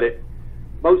of credit.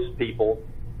 Most people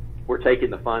were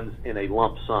taking the funds in a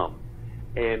lump sum.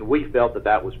 And we felt that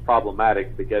that was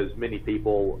problematic because many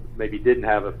people maybe didn't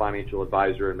have a financial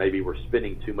advisor and maybe were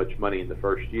spending too much money in the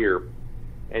first year.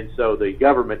 And so the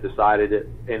government decided,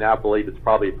 and I believe it's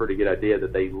probably a pretty good idea,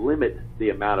 that they limit the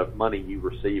amount of money you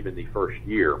receive in the first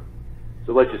year.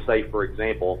 So let's just say, for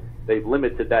example, they've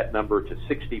limited that number to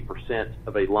 60%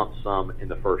 of a lump sum in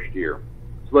the first year.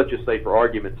 So let's just say, for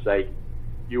argument's sake,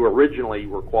 you originally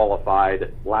were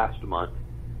qualified last month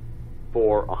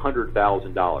for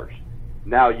 $100,000.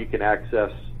 Now you can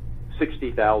access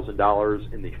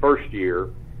 $60,000 in the first year,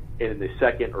 and in the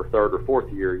second or third or fourth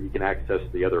year, you can access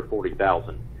the other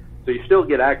 $40,000. So you still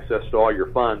get access to all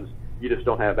your funds. You just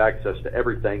don't have access to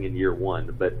everything in year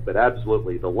one. But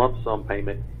absolutely, the lump sum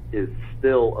payment is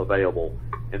still available.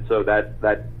 And so that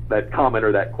comment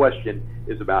or that question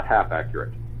is about half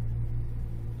accurate.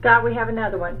 Scott, we have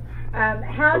another one.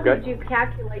 How did you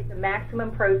calculate the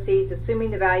maximum proceeds, assuming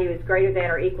the value is greater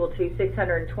than or equal to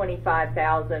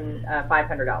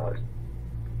 $625,500?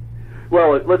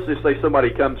 Well, let's just say somebody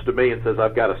comes to me and says,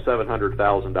 I've got a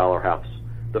 $700,000 house.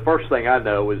 The first thing I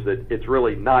know is that it's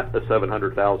really not a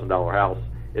 $700,000 house.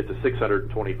 It's a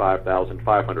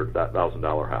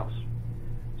 $625,500 house.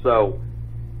 So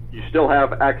you still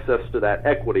have access to that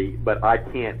equity, but I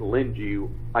can't lend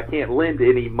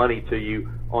any money to you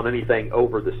on anything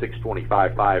over the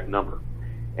 625.5 number.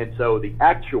 And so the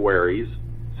actuaries,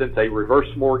 since a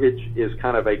reverse mortgage is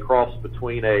kind of a cross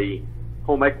between a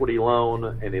home equity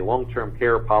loan and a long-term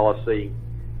care policy,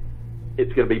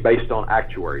 it's going to be based on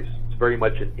actuaries. It's very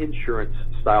much an insurance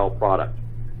style product.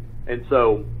 And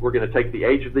so we're going to take the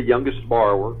age of the youngest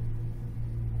borrower,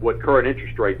 what current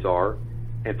interest rates are,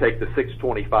 and take the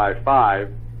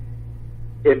 625.5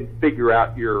 and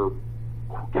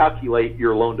calculate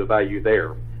your loan to value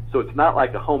there. So it's not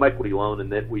like a home equity loan in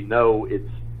that we know it's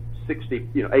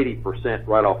 80%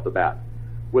 right off the bat.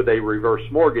 With a reverse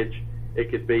mortgage,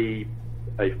 it could be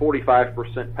a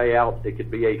 45% payout, it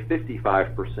could be a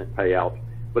 55% payout,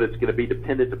 but it's going to be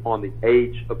dependent upon the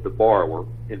age of the borrower,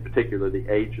 in particular the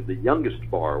age of the youngest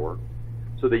borrower.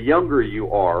 So the younger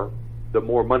you are, the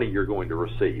more money you're going to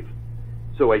receive.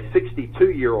 So a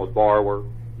 62-year-old borrower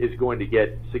is going to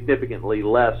get significantly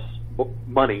less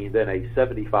money than a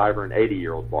 75 or an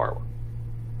 80-year-old borrower.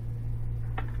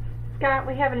 Scott,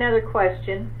 we have another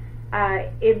question.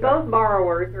 If both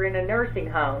borrowers are in a nursing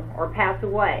home or pass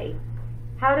away,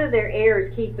 how do their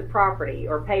heirs keep the property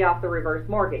or pay off the reverse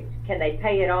mortgage? Can they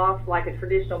pay it off like a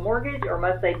traditional mortgage, or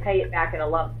must they pay it back in a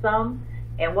lump sum?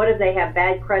 And what if they have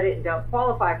bad credit and don't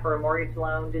qualify for a mortgage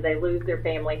loan? Do they lose their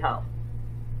family home?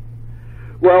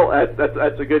 Well,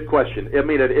 that's a good question. I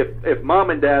mean, if mom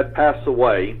and dad pass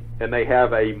away and they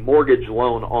have a mortgage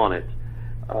loan on it,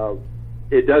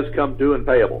 it does come due and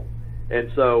payable.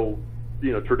 And so,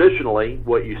 traditionally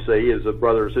what you see is a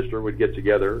brother or sister would get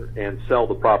together and sell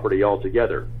the property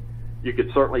altogether. You could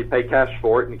certainly pay cash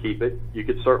for it and keep it. You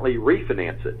could certainly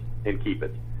refinance it and keep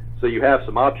it. So you have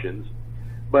some options.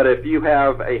 But if you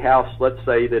have a house, let's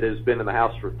say, that has been in the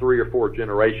house for 3 or 4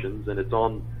 generations and it's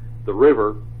on the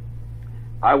river,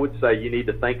 I would say you need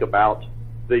to think about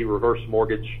the reverse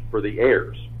mortgage for the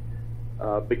heirs,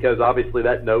 because obviously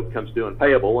that note comes due and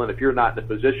payable, and if you're not in a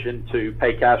position to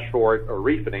pay cash for it or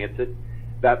refinance it,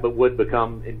 that would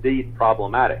become indeed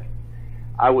problematic.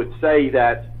 I would say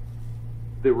that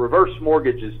the reverse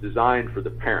mortgage is designed for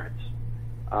the parents.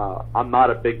 I'm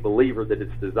not a big believer that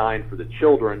it's designed for the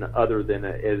children, other than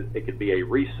it could be a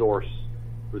resource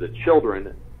for the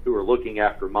children who are looking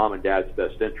after mom and dad's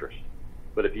best interest.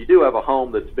 But if you do have a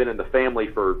home that's been in the family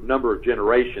for a number of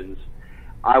generations,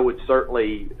 I would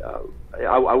certainly,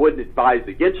 I wouldn't advise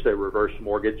against a reverse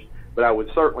mortgage, but I would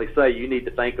certainly say you need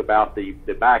to think about the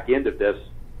back end of this.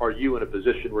 Are you in a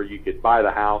position where you could buy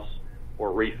the house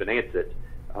or refinance it?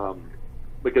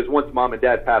 Because once mom and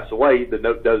dad pass away, the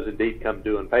note does indeed come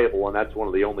due and payable, and that's one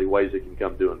of the only ways it can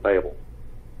come due and payable.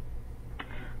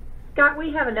 Scott,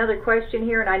 we have another question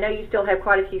here, and I know you still have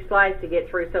quite a few slides to get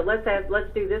through, so let's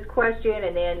do this question,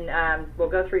 and then we'll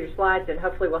go through your slides, and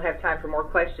hopefully we'll have time for more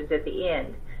questions at the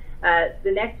end.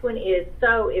 The next one is,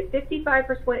 so if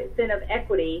 55% of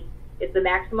equity is the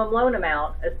maximum loan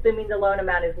amount, assuming the loan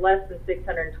amount is less than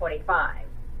 $625,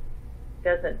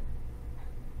 that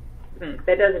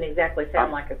doesn't exactly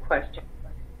sound like a question.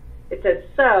 It says,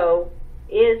 so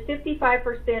is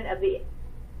 55%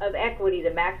 of equity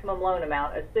the maximum loan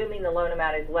amount, assuming the loan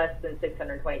amount is less than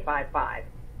 $625,500?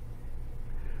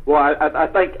 Well, I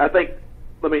think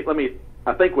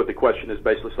what the question is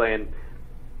basically saying,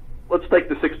 let's take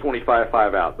the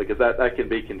 $625,500 out, because that can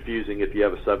be confusing if you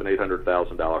have a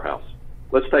 $700,000-800,000 house.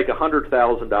 Let's take a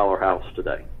 $100,000 house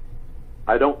today.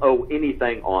 I don't owe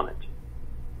anything on it.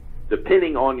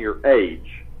 Depending on your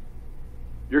age,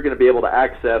 you're going to be able to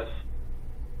access,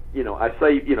 I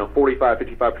say, 45,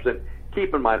 55%.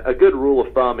 Keep in mind, a good rule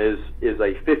of thumb is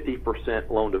a 50%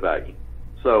 loan to value.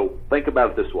 So think about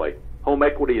it this way. Home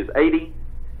equity is 80,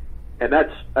 and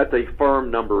that's a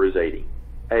firm number is 80.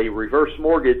 A reverse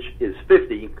mortgage is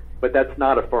 50, but that's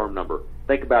not a firm number.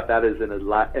 Think about that as an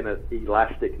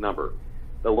elastic number.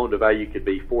 The loan to value could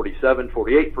be 47,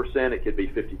 48%. It could be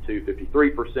 52,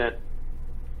 53%.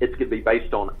 It's going to be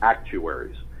based on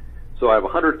actuaries. So I have a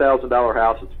 $100,000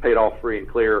 house. It's paid off free and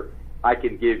clear. I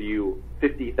can give you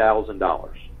 $50,000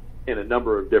 in a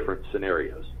number of different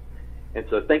scenarios. And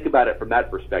so think about it from that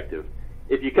perspective.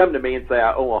 If you come to me and say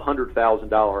I owe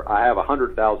 $100,000, I have a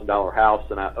 $100,000 house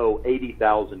and I owe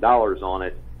 $80,000 on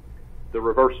it, the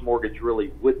reverse mortgage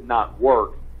really would not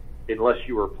work unless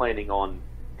you were planning on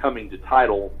coming to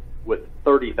title with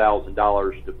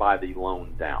 $30,000 to buy the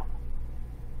loan down.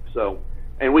 So,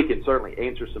 and we can certainly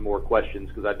answer some more questions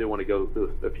because I do want to go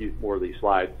through a few more of these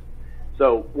slides.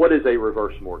 So what is a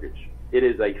reverse mortgage? It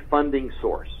is a funding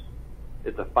source.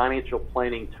 It's a financial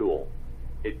planning tool.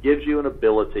 It gives you an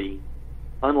ability,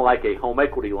 unlike a home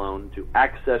equity loan, to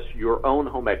access your own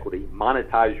home equity,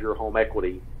 monetize your home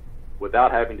equity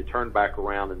without having to turn back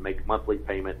around and make monthly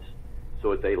payments.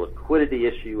 So it's a liquidity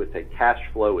issue, it's a cash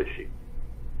flow issue.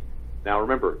 Now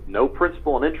remember, no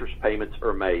principal and interest payments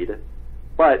are made,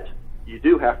 but you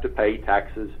do have to pay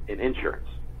taxes and insurance.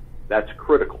 That's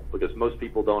critical because most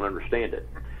people don't understand it.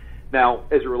 Now,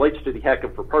 as it relates to the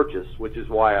HECM for purchase, which is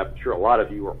why I'm sure a lot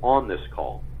of you are on this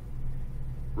call,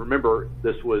 remember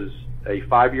this was a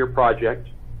 5-year project.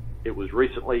 It was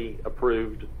recently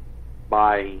approved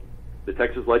by the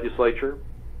Texas legislature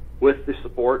with the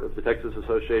support of the Texas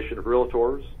Association of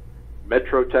Realtors.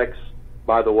 MetroTex,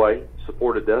 by the way,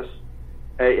 supported this.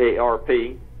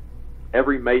 AARP,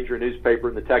 every major newspaper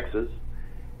in the Texas,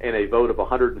 and a vote of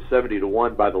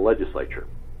 170-1 by the legislature.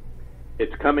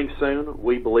 It's coming soon.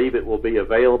 We believe it will be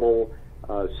available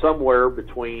somewhere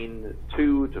between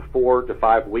 2 to 4 to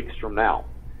 5 weeks from now.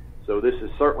 So this is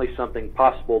certainly something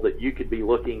possible that you could be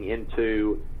looking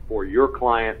into for your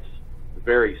clients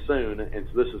very soon, and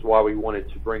so this is why we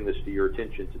wanted to bring this to your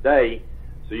attention today,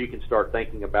 so you can start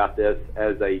thinking about this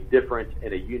as a different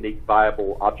and a unique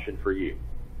viable option for you.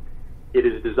 It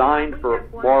is designed for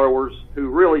borrowers who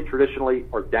really traditionally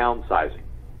are downsizing.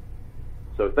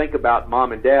 So think about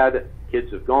mom and dad,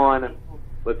 kids have gone.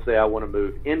 Let's say I want to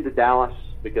move into Dallas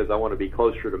because I want to be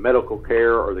closer to medical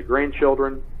care or the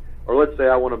grandchildren. Or let's say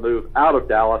I want to move out of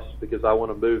Dallas because I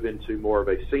want to move into more of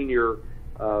a senior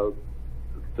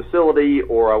facility,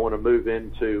 or I want to move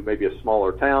into maybe a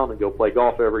smaller town and go play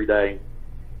golf every day.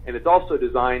 And it's also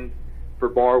designed for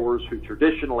borrowers who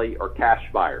traditionally are cash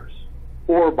buyers,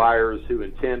 or buyers who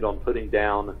intend on putting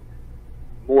down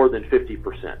more than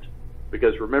 50%.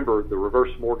 Because remember, the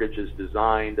reverse mortgage is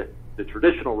designed, the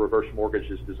traditional reverse mortgage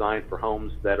is designed for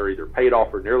homes that are either paid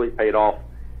off or nearly paid off.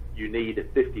 You need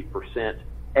 50%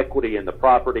 equity in the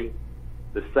property.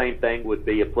 The same thing would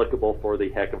be applicable for the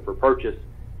HECM for purchase.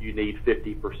 You need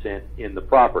 50% in the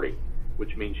property,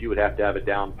 which means you would have to have a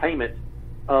down payment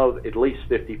of at least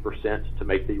 50% to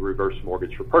make the reverse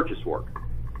mortgage for purchase work.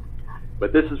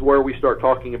 But this is where we start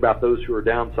talking about those who are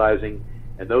downsizing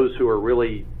and those who are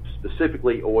really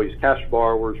specifically always cash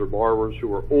borrowers or borrowers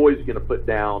who are always going to put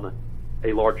down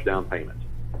a large down payment.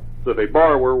 So if a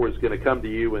borrower was going to come to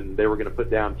you and they were going to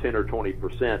put down 10 or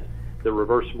 20%, the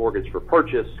reverse mortgage for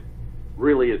purchase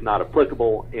really is not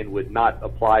applicable and would not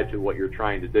apply to what you're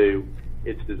trying to do.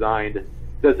 It's designed,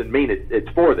 doesn't mean it's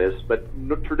for this, but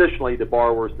traditionally the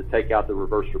borrowers that take out the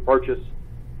reverse repurchase,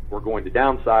 we're going to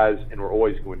downsize and we're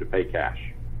always going to pay cash.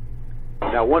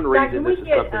 Now, one reason this is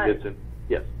something that's in,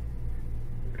 yes.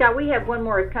 Scott, we have one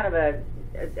more. It's kind of a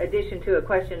addition to a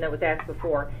question that was asked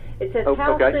before. It says,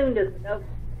 how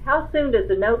soon does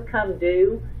the note come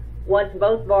due once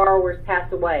both borrowers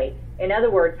pass away? In other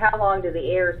words, how long do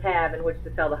the heirs have in which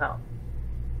to sell the home?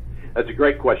 That's a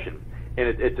great question, and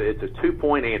it's a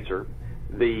two-point answer.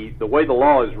 The way the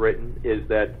law is written is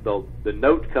that the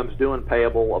note comes due and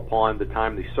payable upon the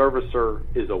time the servicer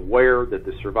is aware that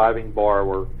the surviving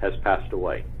borrower has passed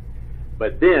away.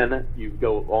 But then you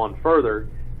go on further,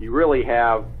 you really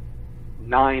have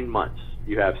 9 months.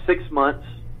 You have 6 months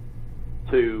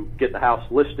to get the house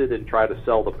listed and try to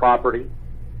sell the property.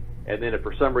 And then if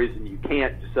for some reason you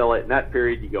can't sell it in that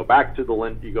period, you go back to the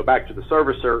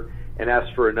servicer and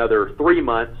ask for another 3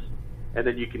 months, and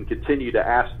then you can continue to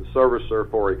ask the servicer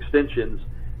for extensions.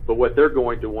 But what they're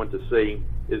going to want to see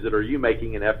is that, are you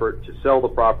making an effort to sell the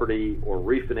property or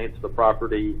refinance the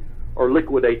property or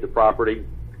liquidate the property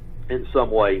in some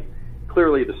way?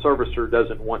 Clearly the servicer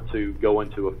doesn't want to go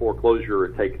into a foreclosure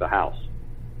and take the house.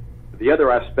 The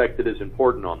other aspect that is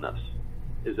important on this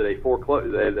is that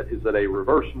a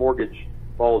reverse mortgage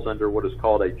falls under what is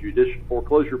called a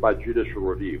foreclosure by judicial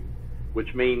review,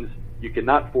 which means you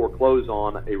cannot foreclose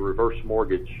on a reverse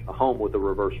mortgage, a home with a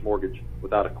reverse mortgage,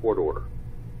 without a court order.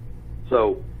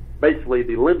 So basically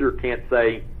the lender can't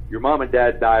say, your mom and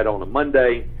dad died on a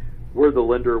Monday, we're the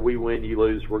lender, we win, you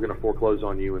lose, we're going to foreclose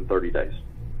on you in 30 days.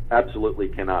 Absolutely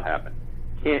cannot happen.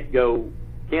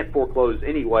 Can't foreclose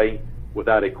anyway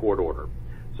without a court order.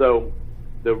 So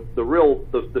the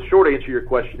short answer to your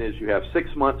question is you have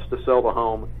 6 months to sell the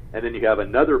home, and then you have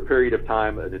another period of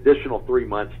time, an additional 3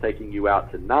 months, taking you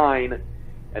out to 9,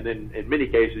 and then in many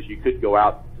cases you could go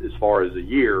out as far as a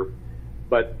year.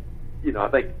 But I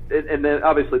think, and then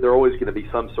obviously there are always going to be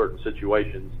some certain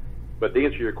situations, but the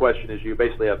answer to your question is you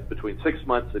basically have between 6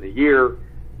 months and a year.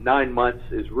 9 months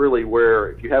is really where,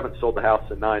 if you haven't sold the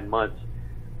house in 9 months,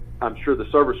 I'm sure the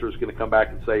servicer is going to come back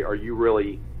and say, are you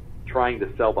really trying to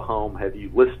sell the home? Have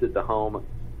you listed the home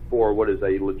for what is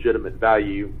a legitimate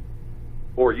value?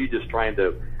 Or are you just trying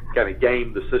to kind of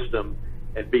game the system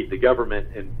and beat the government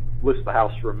and list the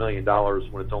house for $1 million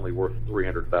when it's only worth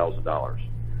 $300,000?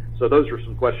 So those are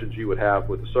some questions you would have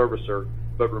with the servicer.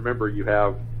 But remember, you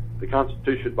have the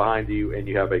Constitution behind you and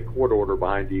you have a court order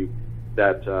behind you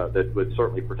that would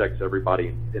certainly protect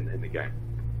everybody in the game.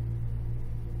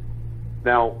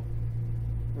 Now,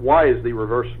 why is the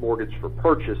reverse mortgage for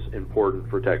purchase important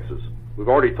for Texas? We've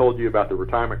already told you about the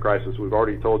retirement crisis. We've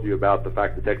already told you about the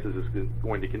fact that Texas is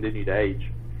going to continue to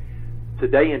age.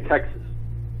 Today in Texas,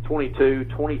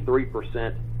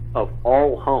 23% of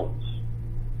all homes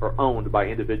are owned by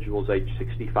individuals age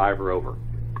 65 or over.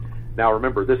 Now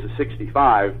remember, this is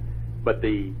 65, but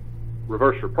the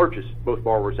reverse for purchase, both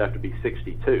borrowers have to be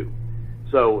 62.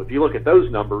 So if you look at those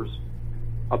numbers,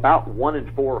 about 1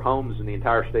 in 4 homes in the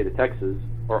entire state of Texas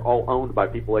are all owned by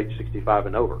people age 65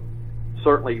 and over.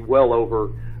 Certainly well over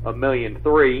 1.3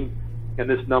 million, and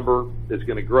this number is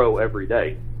going to grow every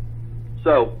day.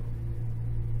 So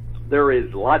there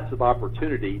is lots of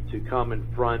opportunity to come in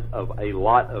front of a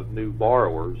lot of new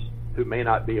borrowers who may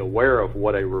not be aware of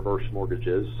what a reverse mortgage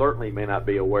is, certainly may not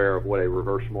be aware of what a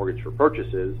reverse mortgage for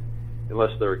purchase is,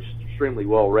 unless they're extremely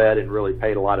well read and really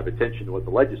paid a lot of attention to what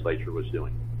the legislature was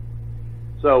doing.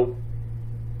 So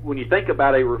when you think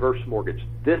about a reverse mortgage,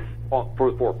 this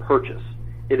for purchase,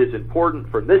 it is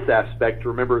important from this aspect to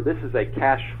remember this is a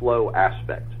cash flow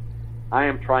aspect. I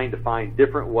am trying to find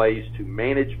different ways to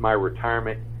manage my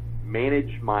retirement,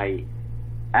 manage my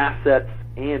assets,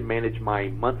 and manage my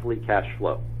monthly cash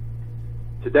flow.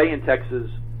 Today in Texas,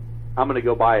 I'm going to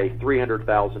go buy a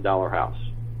 $300,000 house.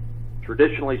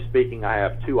 Traditionally speaking, I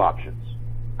have two options.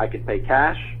 I can pay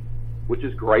cash, which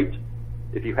is great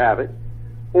if you have it,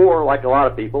 or like a lot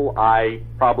of people, I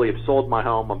probably have sold my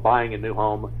home, I'm buying a new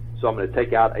home, so I'm going to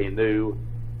take out a new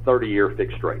 30-year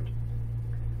fixed rate.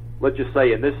 Let's just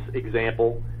say in this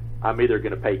example, I'm either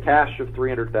going to pay cash of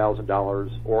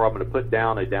 $300,000 or I'm going to put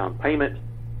down a down payment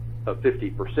of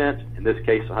 50%, in this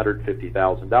case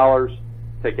 $150,000,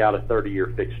 take out a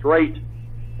 30-year fixed rate,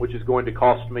 which is going to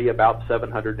cost me about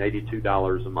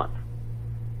 $782 a month.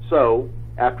 So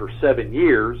after 7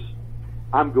 years,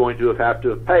 I'm going to have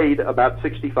paid about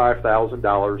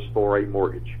 $65,000 for a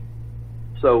mortgage.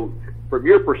 So from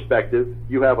your perspective,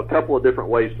 you have a couple of different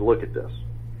ways to look at this.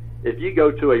 If you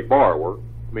go to a borrower,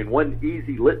 one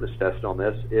easy litmus test on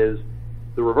this is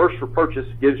the reverse for purchase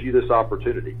gives you this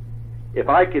opportunity. if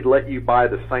I could let you buy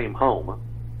the same home,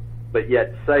 but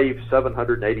yet save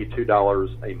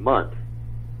 $782 a month,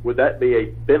 would that be a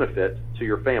benefit to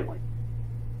your family?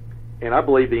 And I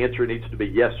believe the answer needs to be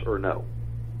yes or no.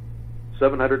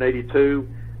 782,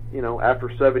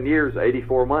 after 7 years,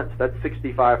 84 months, that's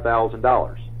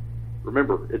 $65,000.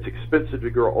 Remember, it's expensive to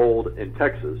grow old in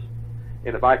Texas,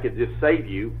 and if I could just save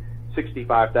you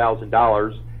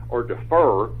 $65,000 or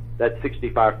defer that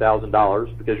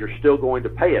 $65,000 because you're still going to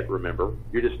pay it, remember,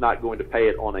 you're just not going to pay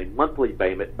it on a monthly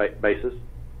payment basis.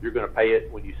 You're going to pay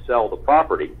it when you sell the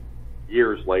property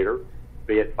years later,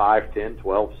 be it 5, 10,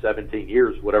 12, 17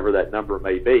 years, whatever that number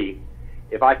may be.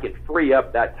 If I can free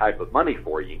up that type of money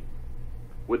for you,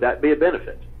 would that be a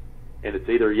benefit? And it's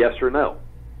either yes or no.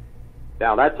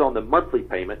 Now, that's on the monthly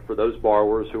payment for those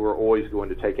borrowers who are always going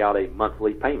to take out a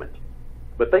monthly payment.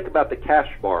 But think about the cash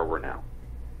borrower now.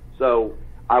 So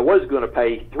I was going to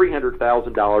pay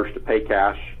 $300,000 to pay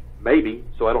cash, maybe,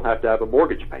 so I don't have to have a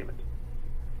mortgage payment.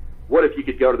 What if you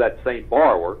could go to that same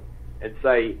borrower and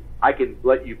say, I can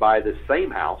let you buy this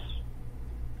same house,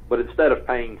 but instead of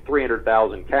paying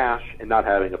 $300,000 cash and not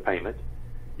having a payment,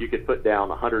 you could put down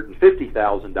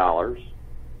 $150,000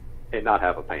 and not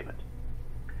have a payment.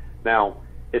 Now,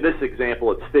 in this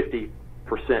example, it's 50%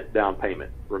 down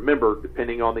payment. Remember,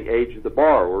 depending on the age of the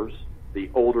borrowers, the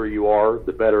older you are,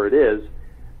 the better it is.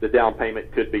 The down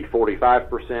payment could be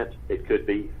 45%, it could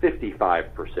be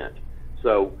 55%.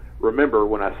 So remember,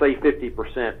 when I say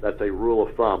 50%, that's a rule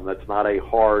of thumb. That's not a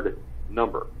hard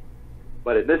number.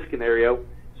 But in this scenario,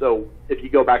 so if you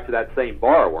go back to that same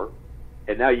borrower,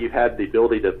 and now you've had the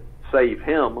ability to save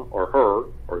him or her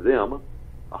or them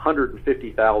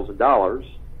 $150,000,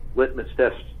 litmus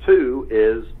test 2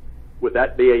 is, would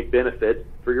that be a benefit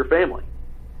for your family?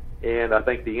 And I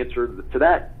think the answer to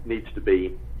that needs to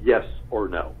be yes or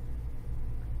no.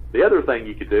 The other thing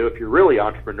you could do, if you're really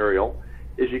entrepreneurial,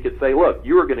 is you could say, look,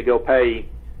 you were going to go pay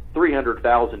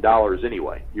 $300,000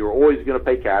 anyway. You were always going to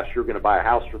pay cash. You're going to buy a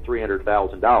house for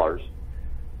 $300,000.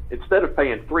 Instead of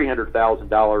paying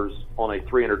 $300,000 on a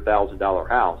 $300,000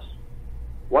 house,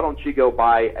 why don't you go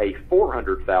buy a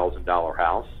 $400,000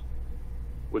 house,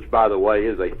 which, by the way,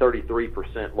 is a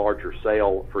 33% larger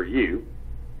sale for you,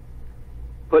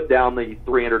 put down the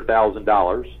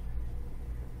 $300,000,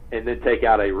 and then take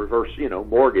out a reverse,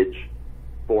 mortgage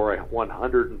for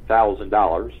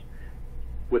 $100,000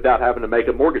 without having to make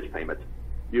a mortgage payment.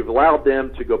 You've allowed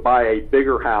them to go buy a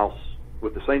bigger house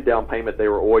with the same down payment they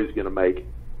were always going to make,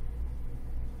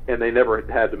 and they never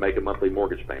had to make a monthly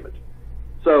mortgage payment.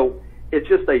 So it's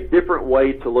just a different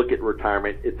way to look at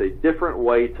retirement. It's a different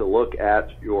way to look at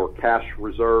your cash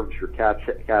reserves, your cash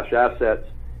assets.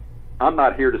 I'm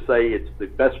not here to say it's the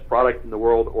best product in the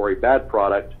world or a bad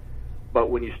product, but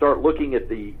when you start looking at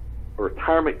the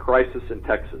retirement crisis in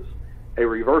Texas, a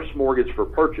reverse mortgage for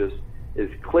purchase is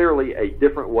clearly a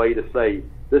different way to say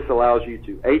this allows you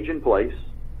to age in place,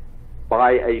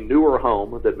 buy a newer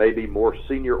home that may be more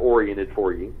senior oriented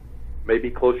for you, maybe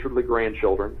closer to the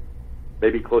grandchildren,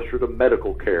 maybe closer to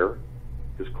medical care,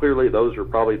 because clearly those are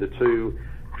probably the two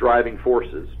driving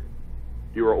forces.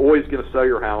 You are always going to sell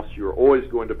your house. You are always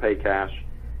going to pay cash.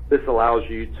 This allows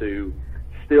you to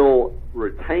still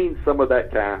retain some of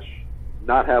that cash,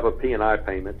 not have a P&I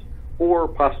payment, or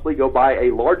possibly go buy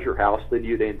a larger house than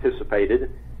you'd anticipated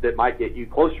that might get you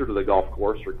closer to the golf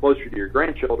course or closer to your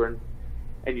grandchildren,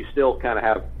 and you still kind of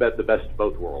have the best of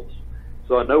both worlds.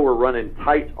 So I know we're running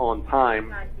tight on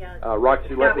time.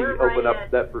 Roxy, Scott, let me open up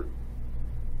that for...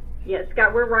 Yes,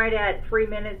 Scott, we're right at 3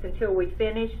 minutes until we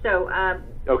finish. So,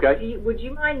 okay. Would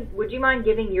you mind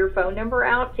giving your phone number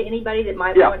out to anybody that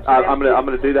might want to? Yeah, I'm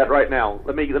going to do that right now.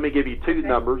 Let me give you two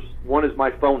numbers. One is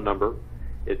my phone number.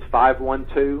 It's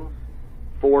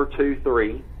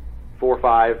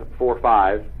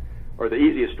 512-423-4545, or the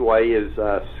easiest way is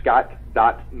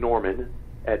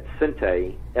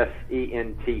scott.norman@Sente,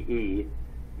 Sente,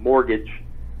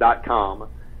 mortgage.com.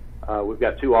 We've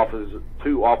got two offices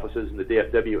in the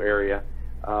DFW area,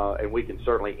 and we can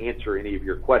certainly answer any of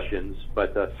your questions.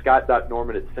 But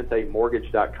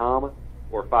scott.norman@sentemortgage.com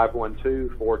or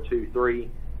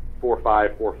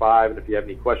 512-423-4545. And if you have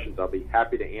any questions, I'll be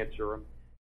happy to answer them.